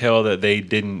you can tell that they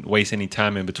didn't waste any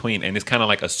time in between, and it's kind of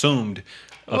like assumed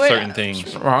of Wait, certain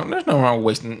things. Wrong. There's no wrong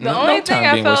wasting. The no only time thing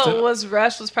I being felt wasted. was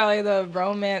rushed was probably the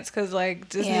romance because like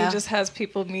Disney Yeah. just has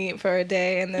people meet for a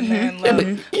day and then they're in Yeah, love. but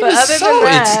But even other so, than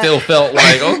that, it still felt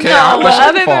like okay. no, I wish but I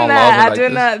other could fall than in love that, with I like do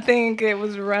this. not think it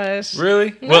was rushed.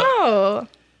 Really? No.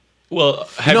 Well,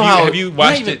 have know you how- have you not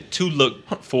watched even- it to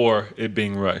look for it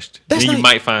being rushed? That's Then you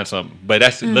not- might find something, but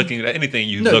that's looking at anything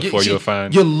you look for, see, you'll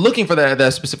find. You're looking for that at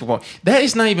that specific point. That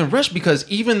is not even rushed because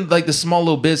even like the small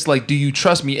little bits, like "Do you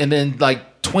trust me?" and then like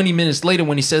 20 minutes later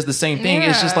when he says the same thing,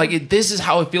 it's just like this is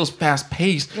how it feels fast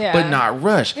paced, but not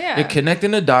rushed. Yeah. You're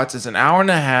connecting the dots. It's an hour and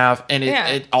a half, and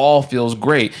it all feels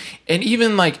great. And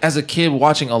even like as a kid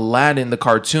watching Aladdin the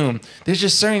cartoon, there's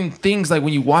just certain things like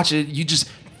when you watch it, you just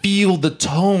feel the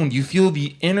tone, you feel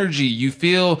the energy, you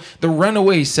feel the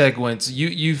runaway sequence,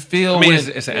 you feel. I mean,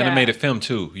 it's an animated film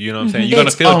too. You know what I'm saying? You're gonna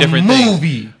feel different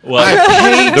movie. things. Well,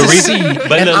 I paid to see,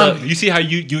 but and look, you see how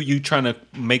you trying to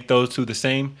make those two the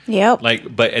same? Yep.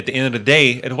 Like, but at the end of the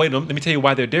day, and wait, let me tell you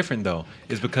why they're different though.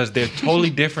 Is because they're totally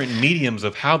different mediums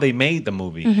of how they made the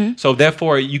movie. So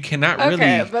therefore, you cannot really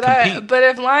compete. But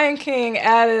if Lion King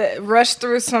rushed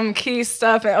through some key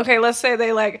stuff, and let's say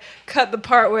they like cut the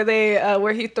part where they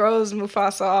where he throws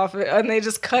Mufasa off, and they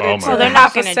just cut it. So they're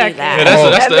not going to do that. Yeah,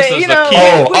 that's a key.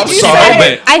 I'm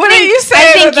sorry.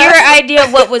 I think your idea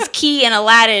of what was key in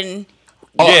Aladdin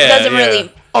doesn't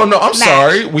really. Oh no, I'm match.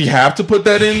 sorry. We have to put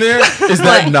that in there. Is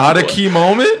that not a key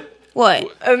moment? What?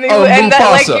 I mean, and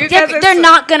that, like, Mufasa. They're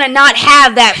not gonna not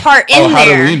have that part in How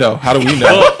there. do we know? How do we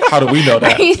know? How do we know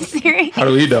that? Are you serious? How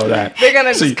do we know that? They're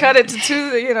gonna just cut it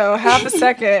to half a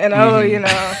second, and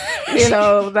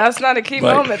that's not a key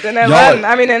Like, moment. Then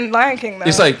in Lion King, though.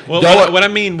 It's like what I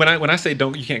mean when I say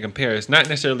you can't compare. It's not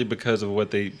necessarily because of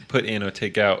what they put in or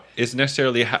take out. It's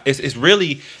necessarily it's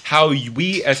really how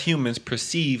we as humans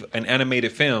perceive an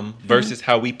animated film versus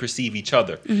how we perceive each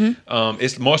other.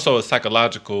 It's more so a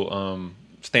psychological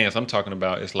stance I'm talking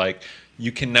about. It's like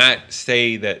you cannot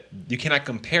say that you cannot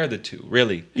compare the two,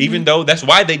 really. Even though that's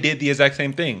why they did the exact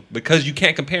same thing, because you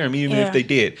can't compare them. Even if they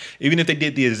did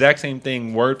the exact same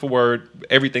thing, word for word,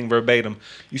 everything verbatim,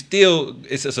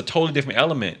 it's a totally different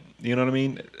element. You know what I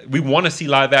mean? We want to see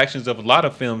live actions of a lot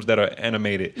of films that are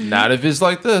animated. Not if it's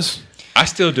like this. I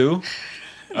still do.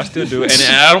 And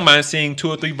I don't mind seeing 2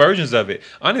 or 3 versions of it.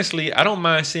 Honestly, I don't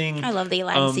mind seeing. I love the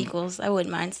Aladdin sequels. I wouldn't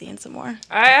mind seeing some more.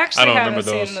 I actually haven't remember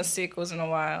seen those. the sequels in a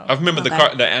while. I remember the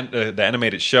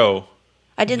animated show.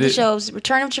 I did the shows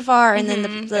Return of Jafar and then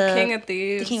the King of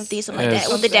Thieves. The King of Thieves, something Yes. like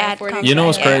that. With the dad. comes You know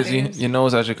what's back. crazy? You know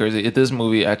what's actually crazy? If this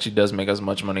movie actually does make as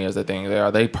much money as they think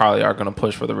they probably are going to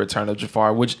push for the Return of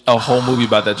Jafar, which a whole movie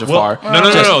about that Jafar.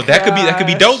 No. That could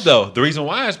be dope though. The reason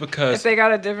why is because If they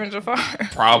got a different Jafar.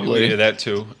 Probably. Yeah, that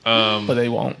too. But they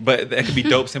won't. But that could be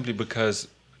dope simply because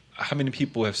how many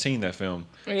people have seen that film?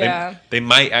 Yeah. They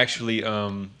might actually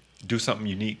do something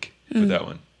unique with that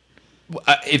one.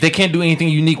 If they can't do anything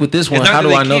unique with this one, It's not how that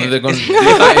do they I know that can't. they're going to?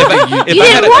 You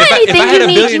didn't want anything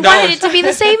unique. You wanted it to be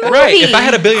the same movie. Right. If I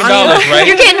had $1 billion,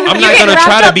 right? I'm not gonna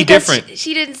try to be different.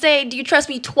 She didn't say, "Do you trust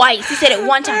me?" twice. He said it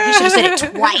one time. You should have said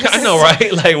it twice. I know,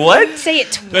 right? Like what? Say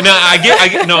it twice. No, I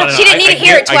get. No. She didn't need to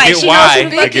hear it twice. I get She why.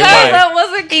 knows I get why. That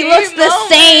was a key He looks the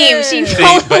same. She See,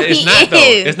 knows but who it's he not though.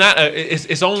 is. It's not.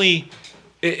 It's only.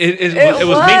 It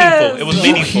was meaningful. It was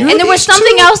meaningful. And there was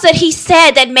something else that he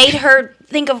said that made her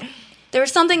think of. There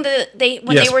was something that they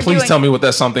when Yes, they were please doing. tell me what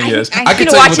that something is. I can need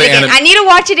to tell you watch what it the again. I need to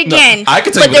watch it again. I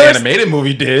can tell you what the animated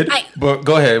movie did. But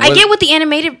go ahead. I get what the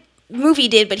animated movie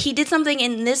did, but he did something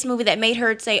in this movie that made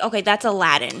her say, "Okay, that's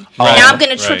Aladdin." Right. Now I'm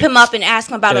gonna trip him up and ask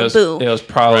him about Abu. It was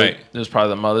probably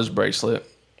the mother's bracelet.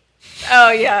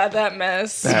 Oh yeah, that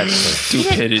mess. That's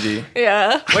stupidity.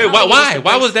 Yeah. Wait, why?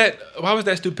 Why was that? Why was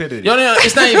that stupidity? No,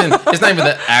 it's not even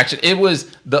the action. It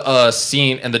was the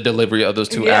scene and the delivery of those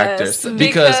two actors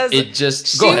because it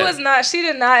just. Go ahead. She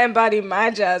did not embody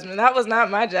my Jasmine. That was not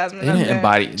my Jasmine. They didn't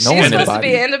embody. No She's one supposed to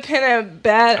be embodied. independent,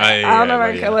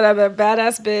 whatever,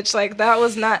 badass bitch. Like that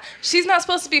was not. She's not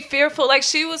supposed to be fearful. Like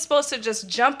she was supposed to just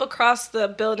jump across the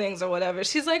buildings or whatever.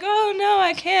 She's like, oh no,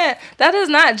 I can't. That is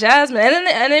not Jasmine.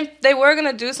 And then they were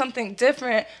gonna do something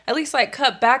different. At least like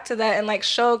cut back to that and like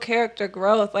show character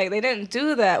growth. Like they didn't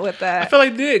do that with that. I feel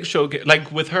like they did show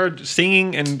like with her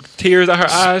singing and tears out her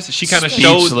eyes. She kind of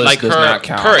showed Speechless like does her not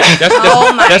count. courage.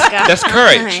 Oh my God. That's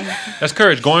courage. That's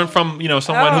courage. Going from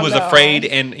someone who was no. afraid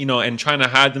and trying to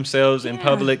hide themselves in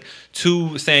public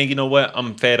to saying, you know what,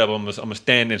 I'm fed up. I'm gonna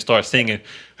stand and start singing.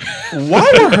 Why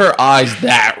were her eyes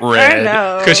that red? I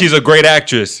know. Because she's a great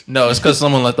actress. No, it's because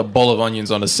someone left a bowl of onions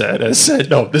on the set and said,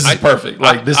 "No, this is perfect."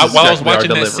 Like this is while I was exactly our watching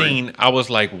that delivery. scene, I was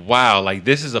like, "Wow, like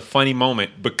this is a funny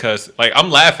moment because like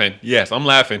I'm laughing. Yes, I'm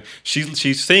laughing.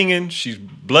 She's singing. She's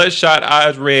bloodshot,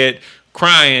 eyes red,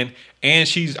 crying, and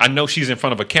I know she's in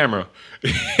front of a camera.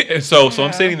 so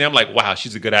I'm sitting there. I'm like, wow,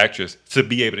 she's a good actress to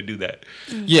be able to do that.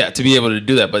 Yeah, to be able to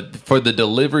do that, but for the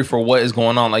delivery for what is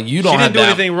going on, like you don't She have didn't do that.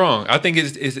 anything wrong. I think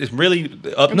it's really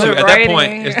up to The at that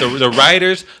point. writing. It's the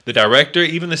writers, the director,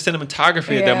 even the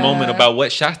cinematography at that moment Yeah. about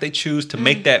what shots they choose to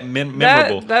make that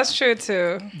memorable. That's true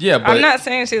too. Yeah, but I'm not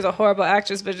saying she's a horrible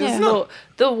actress, but just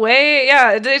the the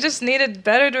way, they just needed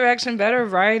better direction, better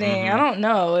writing. I don't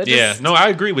know. I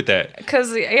agree with that.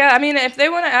 Because, I mean, if they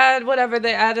want to add whatever,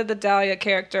 they added the Dahlia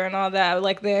character and all that.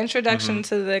 Like, the introduction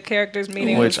to the characters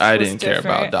meeting Which I was didn't care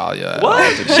about Dahlia.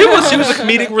 What? She was a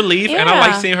comedic relief, and I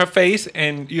like seeing her face,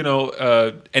 and,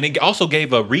 and it also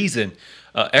gave a reason,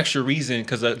 extra reason,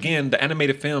 because, again, the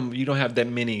animated film, you don't have that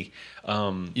many...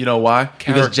 you know why?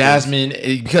 Because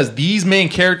because these main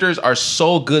characters are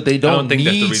so good, they don't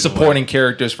need supporting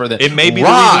characters for them. It may be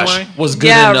Raj the reason why. was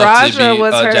good enough Raja to be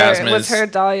was Jasmine's. was her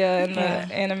Dahlia in the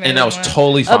animated and that was one.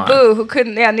 totally fine. Abu, who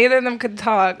couldn't, neither of them could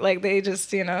talk. Like, they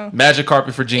just, Magic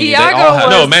carpet for Genie. Iago They all have.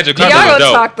 No, Magic carpet was Iago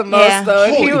dope. talked the most, though.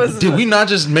 And he was... Did we not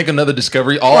just make another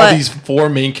discovery? All of these 4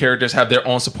 main characters have their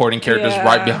own supporting characters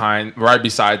right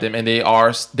beside them, and they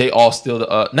all steal the steal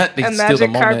the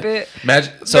moment.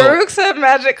 Baruch said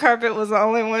Magic Carpet was the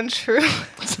only one true.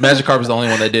 Magic Carpet was the only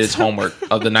one that did his homework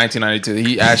of the 1992.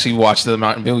 He actually watched the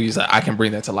Mountain Dew. He's like, I can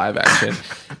bring that to live action.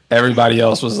 Everybody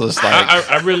else was just like,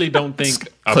 I really don't think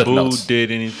Abu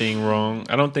did anything wrong.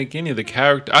 I don't think any of the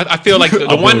characters. I feel like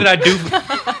the one that I do.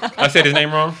 I said his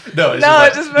name wrong. No,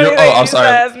 it's just funny that you use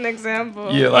that as an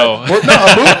example. Yeah, Abu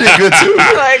did good too.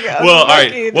 All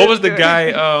right. What was the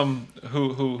guy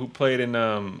who played in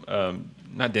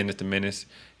not Dennis the Menace?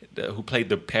 Who played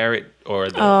the parrot or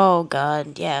the... Oh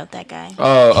God, yeah, that guy.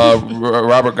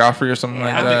 Robert Godfrey or something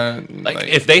like that. Like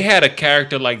if they had a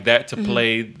character like that to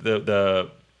play the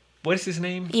what is his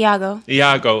name?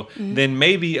 Iago. Then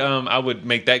maybe I would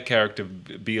make that character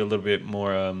be a little bit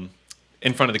more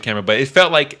in front of the camera. But it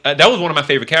felt like that was one of my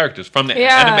favorite characters from the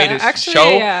animated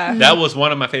show. Yeah. That was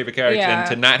one of my favorite characters. And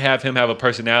to not have him have a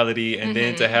personality, and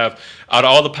then to have out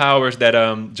of all the powers that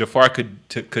Jafar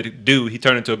could do, he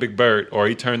turned into a big bird, or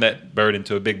he turned that bird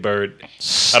into a big bird.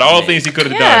 Out of all the things he could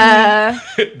have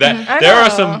done, there are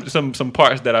some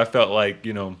parts that I felt like,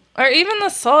 Or even the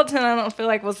Sultan, I don't feel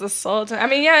like was the Sultan. I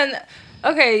mean,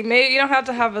 okay, maybe you don't have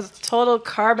to have a total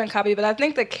carbon copy, but I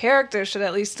think the character should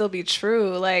at least still be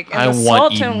true. Like, and the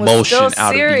Sultan was still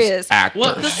serious.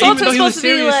 Well, the Sultan was supposed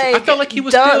to be like, I felt like he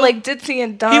was dumb, still, like ditzy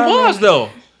and dumb. He was though.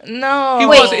 No, he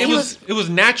was. It was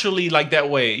naturally like that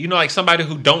way. Like somebody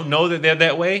who don't know that they're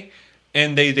that way,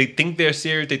 and they think they're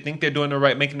serious. They think they're doing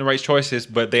making the right choices,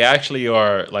 but they actually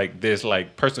are like this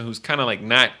like person who's kind of like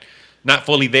not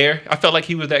fully there. I felt like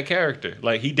he was that character.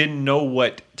 Like he didn't know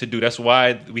what to do. That's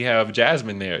why we have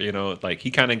Jasmine there. Like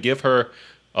he kind of give her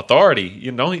authority.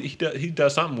 He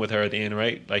does something with her at the end,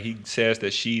 right? Like he says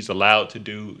that she's allowed to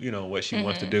do what she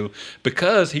wants to do,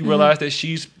 because he realized that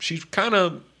she's kind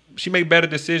of. She make better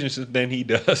decisions than he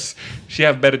does. She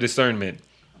have better discernment.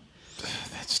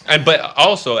 But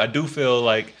also, I feel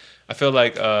like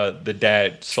the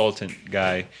dad Sultan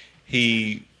guy,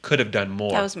 he could have done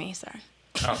more. That was me, sorry.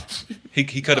 He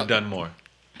could have done more.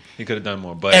 He could have done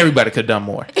more. But everybody could have done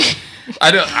more.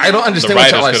 I don't understand. The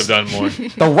writers could have done more.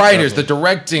 The writers, the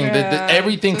directing,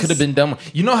 everything could have been done more.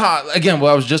 You know how, again,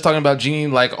 what I was just talking about, Genie,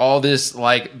 like all this,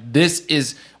 like this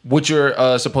is what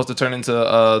you're supposed to turn into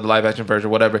the live action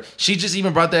version, whatever. She just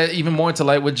even brought that even more to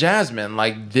light with Jasmine.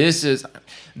 Like this is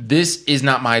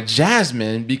not my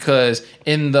Jasmine, because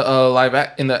in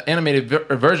the in the animated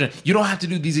version, you don't have to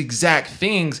do these exact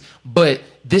things, but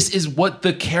this is what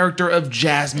the character of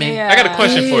Jasmine. I got a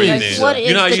question for you. Then. What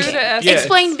is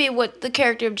explain to me what the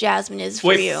character of Jasmine is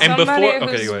for you. And somebody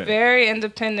who's very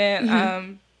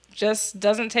independent, just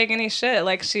doesn't take any shit.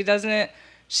 Like she doesn't.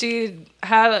 She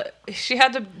had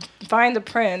to find the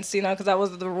prince, because that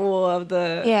was the rule of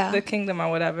the kingdom or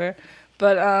whatever.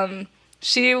 But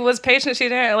she was patient. She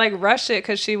didn't like rush it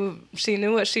because she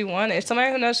knew what she wanted.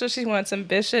 Somebody who knows what she wants,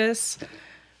 ambitious.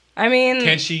 I mean,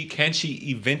 can she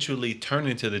eventually turn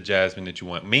into the Jasmine that you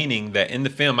want? Meaning that in the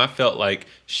film, I felt like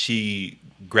she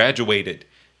graduated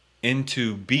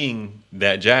into being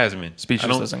that Jasmine.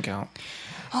 Speechless doesn't count.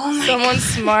 Oh my Someone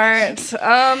God.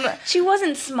 smart. She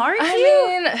wasn't smart. I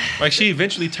mean, like she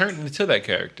eventually turned into that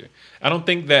character. I don't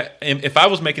think that if I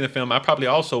was making the film, I probably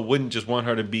also wouldn't just want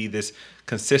her to be this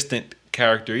consistent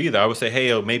character either. I would say,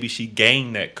 hey, maybe she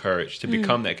gained that courage to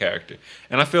become that character,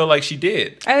 and I feel like she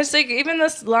did. I just think even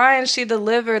this line she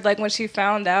delivered, like when she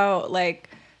found out, like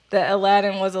that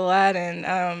Aladdin was Aladdin.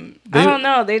 I don't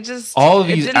know. They just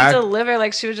didn't deliver.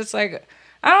 Like she was just like.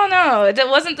 I don't know. It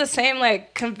wasn't the same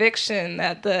like conviction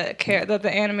that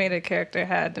the animated character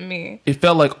had to me. It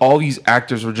felt like all these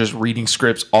actors were just reading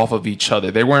scripts off of each other.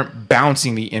 They weren't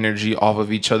bouncing the energy off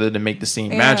of each other to make the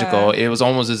scene magical. It was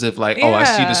almost as if like, oh, I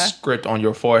see the script on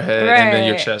your forehead and then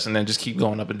your chest, and then just keep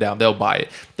going up and down. They'll buy it.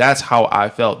 That's how I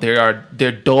felt. They're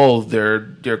dull.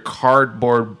 They're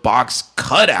cardboard box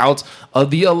cutouts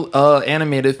of the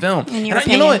animated film. In your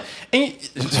opinion. You know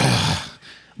what?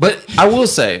 But I will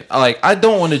say, like, I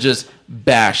don't want to just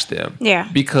bash them. Yeah.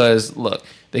 Because look,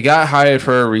 they got hired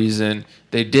for a reason.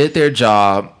 They did their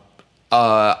job.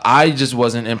 I just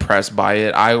wasn't impressed by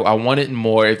it. I wanted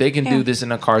more. If they can do this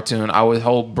in a cartoon, I would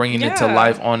hope bringing it to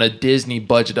life on a Disney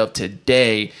budget of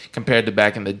today compared to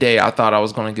back in the day. I thought I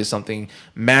was going to get something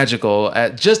magical,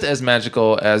 just as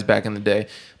magical as back in the day.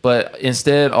 But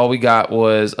instead, all we got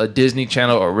was a Disney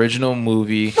Channel original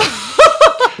movie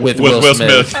with Will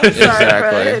Smith. I'm sorry for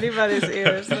Exactly. anybody's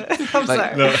ears. I'm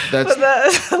sorry. no, That's But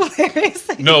that's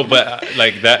hilarious. No, but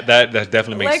like that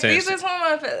definitely makes Like sense. these are some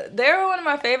of they're one of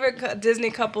my favorite Disney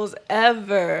couples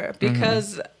ever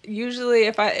because usually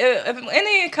if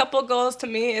any couple goes to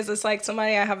me is it's like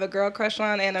somebody I have a girl crush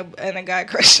on and a guy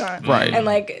crush on. Right. And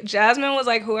like Jasmine was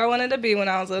like who I wanted to be when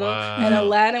I was little, and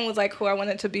Aladdin was like who I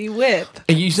wanted to be with.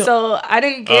 And you So I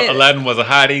didn't get Aladdin was a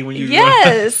hottie when you.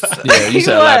 Yes. Yeah, you He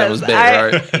said Aladdin was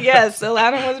bae, right? Yes,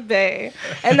 Aladdin was bae.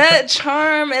 And that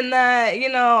charm and that,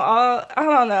 I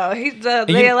don't know.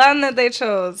 The Aladdin that they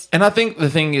chose. And I think the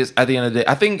thing is, at the end of the day,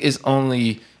 I think it's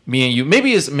only me and you.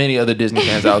 Maybe it's many other Disney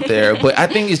fans out there, but I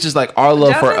think it's just like our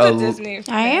love for Jasmine's a Disney.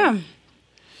 I am.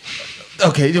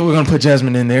 Okay, we're gonna put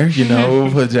Jasmine in there.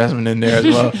 We'll put Jasmine in there as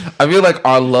well. I feel like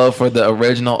our love for the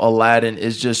original Aladdin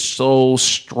is just so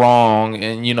strong,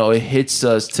 and it hits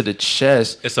us to the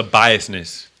chest. It's a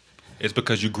biasness. It's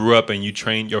because you grew up and you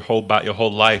trained your whole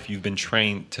life. You've been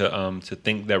trained to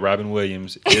think that Robin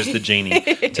Williams is the genie,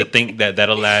 to think that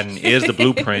Aladdin is the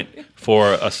blueprint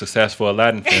for a successful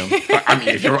Aladdin film. I mean,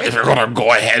 if you're gonna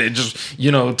go ahead and just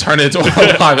turn it into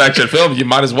a live action film, you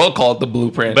might as well call it the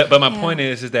blueprint. But my point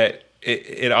is that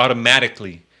it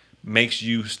automatically makes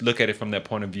you look at it from that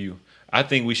point of view. I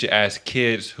think we should ask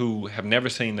kids who have never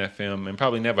seen that film and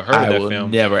probably never heard of that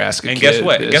film. Never ask a and kid guess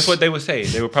what? this. Guess what they would say?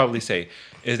 They would probably say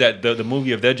is that the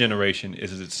movie of their generation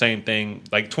is the same thing.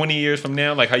 Like 20 years from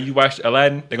now, like how you watched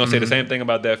Aladdin, they're gonna say the same thing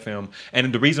about that film.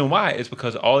 And the reason why is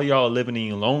because all of y'all are living in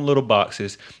your own little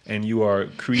boxes and you are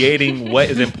creating what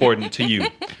is important to you,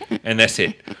 and that's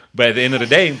it. But at the end of the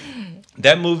day,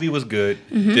 that movie was good.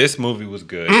 This movie was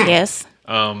good. Yes.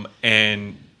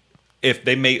 And if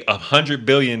they make 100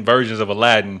 billion versions of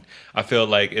Aladdin, I feel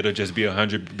like it'll just be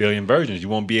 100 billion versions. You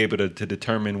won't be able to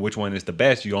determine which one is the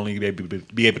best. You only be able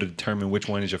to determine which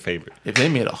one is your favorite. If they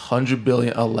made 100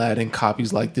 billion Aladdin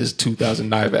copies like this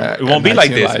 2009 It won't be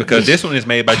like this because this one is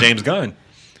made by James Gunn.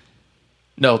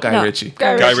 No, Guy No. Ritchie.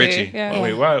 Guy Ritchie. Yeah. Oh,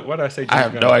 wait, why did I say James I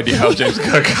have Gunn? no idea how James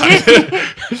Gunn got it.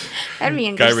 That'd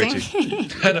be Guy interesting. Ritchie.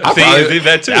 probably- See,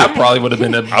 that too. That probably would have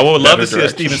been I would love to see a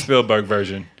direction. Steven Spielberg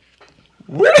version.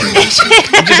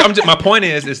 My point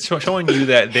is showing you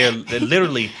that they're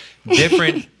literally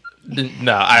different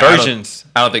No, versions.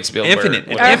 I don't think Spielberg. Infinite.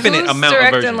 would- Infinite Who's amount of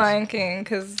directing versions. Lion King?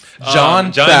 Because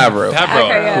John Favreau. okay,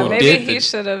 yeah, who maybe did he the-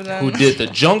 should have done. Who did the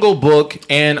Jungle Book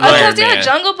and Oh, Iron because yeah, Man.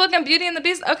 Jungle Book and Beauty and the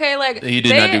Beast. Okay, like He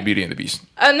did not do Beauty and the Beast.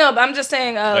 No, but I'm just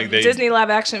saying they- Disney live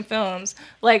action films.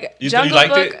 Like You Jungle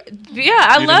liked Book. it? Yeah,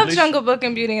 I Beauty and love the Beast? Jungle Book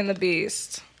and Beauty and the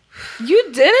Beast. You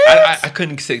did it? I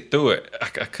couldn't sit through it. I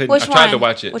couldn't. Which I tried to one?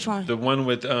 watch it. Which one? The one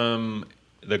with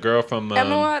the girl from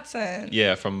Emma Watson.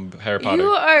 yeah, from Harry Potter. You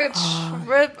are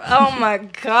trip. Oh my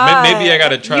god. Maybe I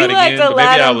gotta try it You like again, the but maybe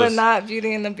I Aladdin, but was- not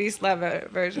Beauty and the Beast live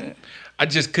version. I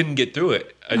just couldn't get through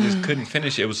it. I just couldn't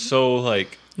finish it. It was so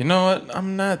like You know what?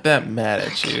 I'm not that mad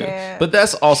at you. can't. But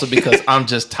that's also because I'm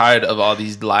just tired of all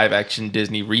these live action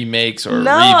Disney remakes or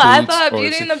No, reboots. I thought or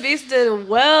Beauty and the Beast did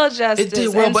well justice. It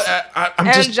did well, and, but I'm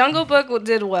and just. Jungle Book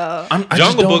did well. I just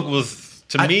Jungle don't- Book was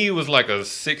to me was like a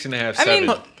 6.5, I 7. mean,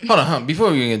 Hold on, huh?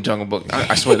 Before we get Jungle Book,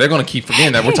 I swear they're gonna keep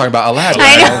forgetting that we're talking about Aladdin.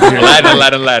 I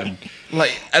know. Aladdin.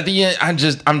 Like at the end,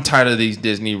 I'm tired of these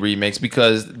Disney remakes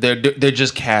because they're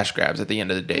just cash grabs. At the end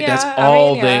of the day, Yeah, that's I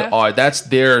all mean, they yeah. are. That's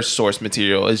their source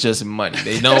material. It's just money.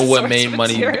 They know what Source made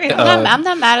money. material. I'm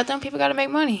not mad at them. People got to make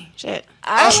money. Shit.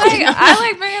 I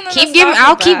like bringing the Keep giving. nostalgia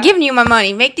I'll keep back. giving you my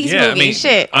money. Make these Yeah, movies.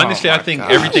 Shit. Honestly, Oh I my think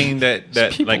God. everything that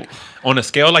people- like on a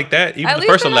scale like that, even At the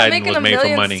least first they're not Aladdin making was a made for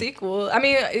million money. sequel. I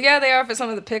mean, yeah, they are for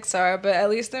some of the Pixar, but at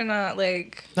least they're not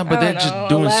like. No, but I they're don't just know,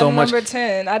 doing so Aladdin much- Number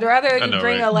 10. I'd rather you know,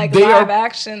 bring right? a like They live are-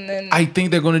 action than. I think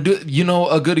they're going to do it. You know,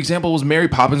 a good example was Mary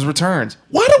Poppins Returns.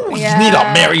 Why do we Yeah, need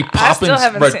a Mary I still Poppins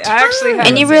haven't Returns? seen- I actually haven't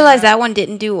And you seen realize that one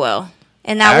didn't do well.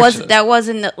 And Actually. that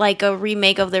wasn't like a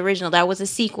remake of the original. That was a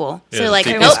sequel. Yeah, So it's like, a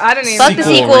It sequel. was- nope. I didn't even Fuck the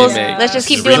Sequel sequels. remake. Let's just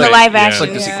keep The doing the remake, live yeah. It's action.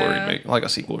 like the sequel Yeah. remake, like a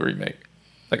sequel remake,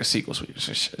 like a sequel,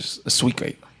 a sweet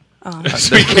cake.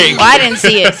 Sweet cake. Well, I didn't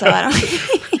see it, so I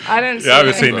don't. I didn't see Yeah, I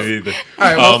haven't it. seen it either. All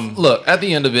right, well, Um, look, at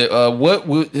the end of it,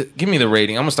 give me the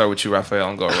rating. I'm gonna start with you, Raphael,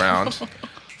 and go around.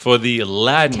 For the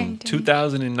Aladdin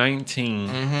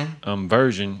 2019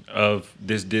 version of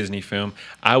this Disney film,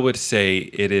 I would say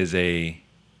it is a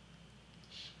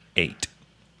 8.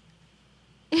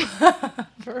 All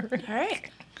right.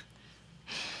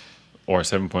 Or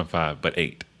 7.5, but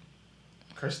 8.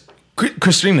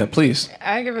 Christina, please.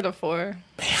 I give it a 4.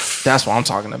 That's what I'm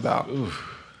talking about.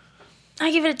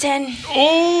 I give it a 10.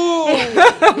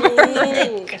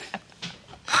 Oh!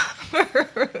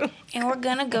 And we're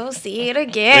gonna go see it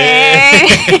again.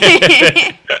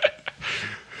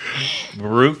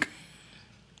 Baruch.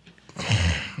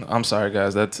 I'm sorry,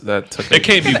 guys. That took. It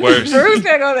can't be worse. Drew's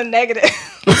gonna go to negative.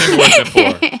 It can't be worse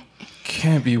than 4.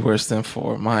 Can't be worse than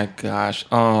 4. My gosh.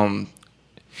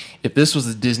 If this was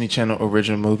a Disney Channel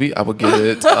original movie, I would give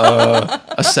it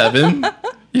a 7.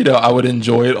 You know, I would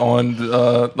enjoy it on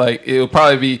like it would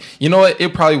probably be. You know what?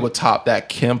 It probably would top that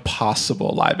Kim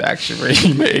Possible live action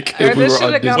remake Or if we this were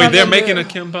on should've Disney. gone Wait, on they're the making new- a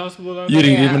Kim Possible? Live You action?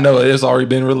 didn't even know it's already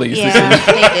been released. Yeah,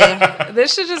 they did.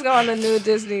 This should just go on the new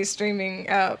Disney streaming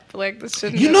app. Like this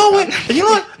shouldn't. You just know go what? on- You know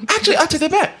what? Actually, I take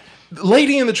that back.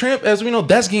 Lady and the Tramp, as we know,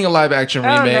 that's getting a live action Oh,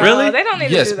 remake. no, Really? They don't need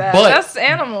Yes, to do that. but- That's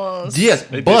animals. Yes,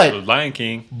 They did but with Lion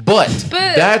King. But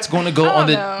that's going to go I on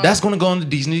the don't know. that's going to go on the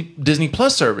Disney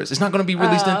Plus service. It's not going to be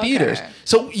released in okay. theaters.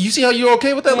 So you see how you're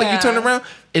okay with that? Like you Yeah. turn around.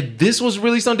 If this was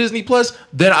released on Disney Plus,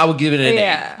 then I would give it an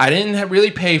Yeah. 8. I didn't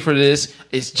really pay for this.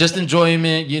 It's just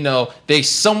enjoyment. You know, they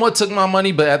somewhat took my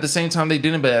money, but at the same time they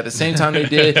didn't. But at the same time they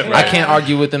did. I can't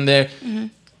argue with them there.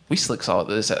 We slick saw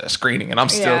this at a screening, and I'm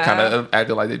still Yeah. kind of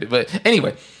acting like they did. But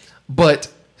anyway,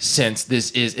 since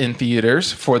this is in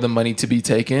theaters for the money to be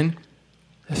taken,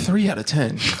 3 out of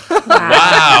 10.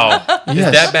 Wow. Is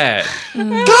Yes. that bad?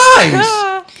 Guys,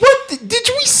 what did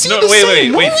we see? No, the wait.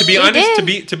 same To be movie? honest,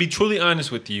 did. to be truly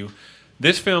honest with you,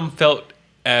 this film felt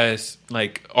as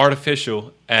like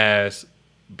artificial as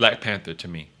Black Panther to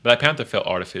me. Black Panther felt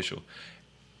artificial.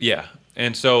 Yeah.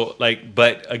 And so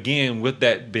but again, with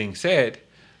that being said,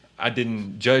 I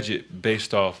didn't judge it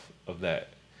based off of that.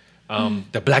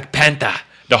 The Black Panther.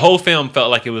 The whole film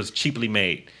felt like it was cheaply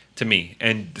made to me.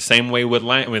 And the same way with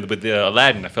the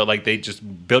Aladdin. I felt like they just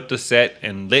built the set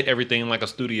and lit everything like a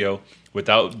studio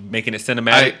without making it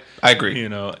cinematic. I agree. You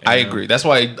know, I and, agree. That's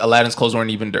why Aladdin's clothes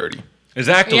weren't even dirty.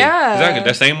 Exactly. Yeah. Exactly.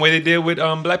 The same way they did with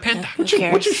Black Panther. Who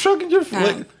cares? What you shrugging your No.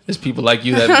 like, there's people like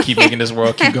you that keep making this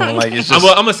world keep going. Like it's just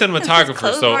I'm a cinematographer,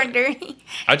 Clothes so weren't dirty.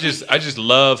 I just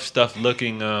love stuff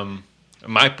looking.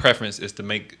 My preference is to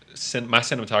make my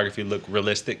cinematography look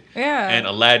realistic. Yeah. And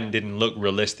Aladdin didn't look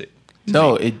realistic.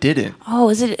 no, it didn't. Oh,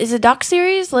 is it a doc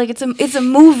series? Like it's a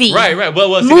movie. Right.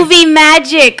 Well. See, Movie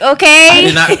magic. I Okay.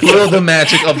 did not feel the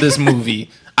magic of this movie.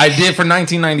 I did for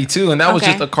 1992, and that was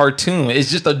Okay. just a cartoon.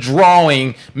 It's just a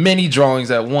drawing, many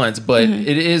drawings at once, but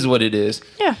it is what it is.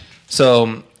 Yeah.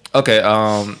 So, okay,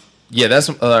 yeah, that's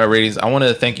our ratings. I want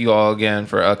to thank you all again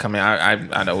for coming.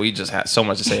 I know we just had so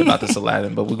much to say about this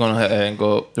Aladdin, but we're gonna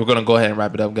go ahead and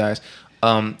wrap it up, guys.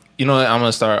 You know what? I'm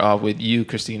gonna start off with you,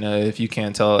 Christina. If you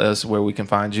can tell us where we can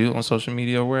find you on social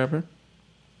media or wherever.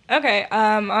 Okay.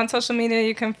 On social media,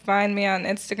 you can find me on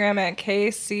Instagram at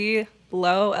KC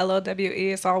Low,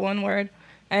 LOWE. It's all one word.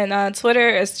 And Twitter,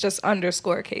 it's just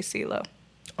 _KC Low.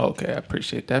 Okay, I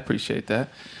appreciate that.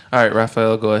 All right,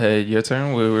 Raphael, go ahead. Your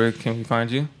turn. Where can we find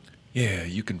you? Yeah,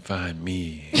 you can find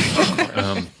me.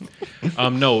 I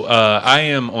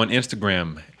am on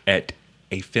Instagram at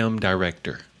a film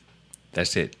director.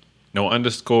 That's it. No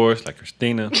underscores like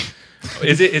Christina.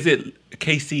 Is it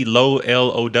KC Low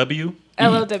LOW?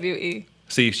 LOWE.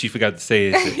 See, she forgot to say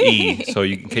it's an E. So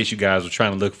in case you guys were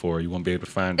trying to look for her, you won't be able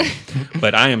to find her.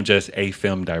 But I am just a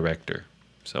film director.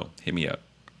 So hit me up.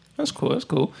 That's cool.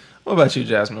 What about you,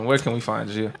 Jasmine? Where can we find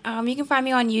you? You can find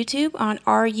me on YouTube on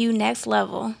RU Next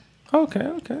Level. Okay.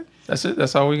 That's it.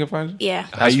 That's all we can find you. Yeah.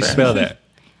 How you fair. spell that?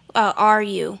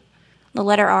 RU. The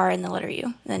letter R and the letter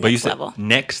U. The But you next said level.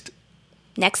 next.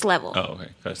 Next level. Oh, okay.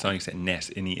 Because I thought you said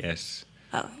Ness, Nes.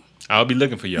 Oh. I'll be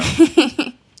looking for y'all.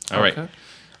 All right. Okay.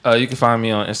 You can find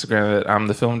me on Instagram at I'm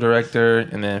the Film Director,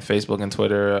 and then Facebook and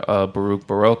Twitter, Baruch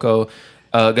Barocco.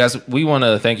 Guys, we want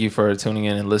to thank you for tuning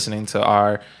in and listening to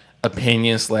our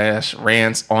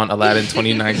opinion/rants on Aladdin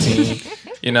 2019.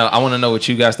 You know, I want to know what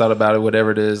you guys thought about it.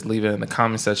 Whatever it is, leave it in the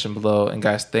comment section below. And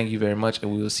guys, thank you very much,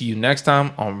 and we will see you next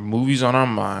time on Movies on Our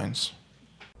Minds.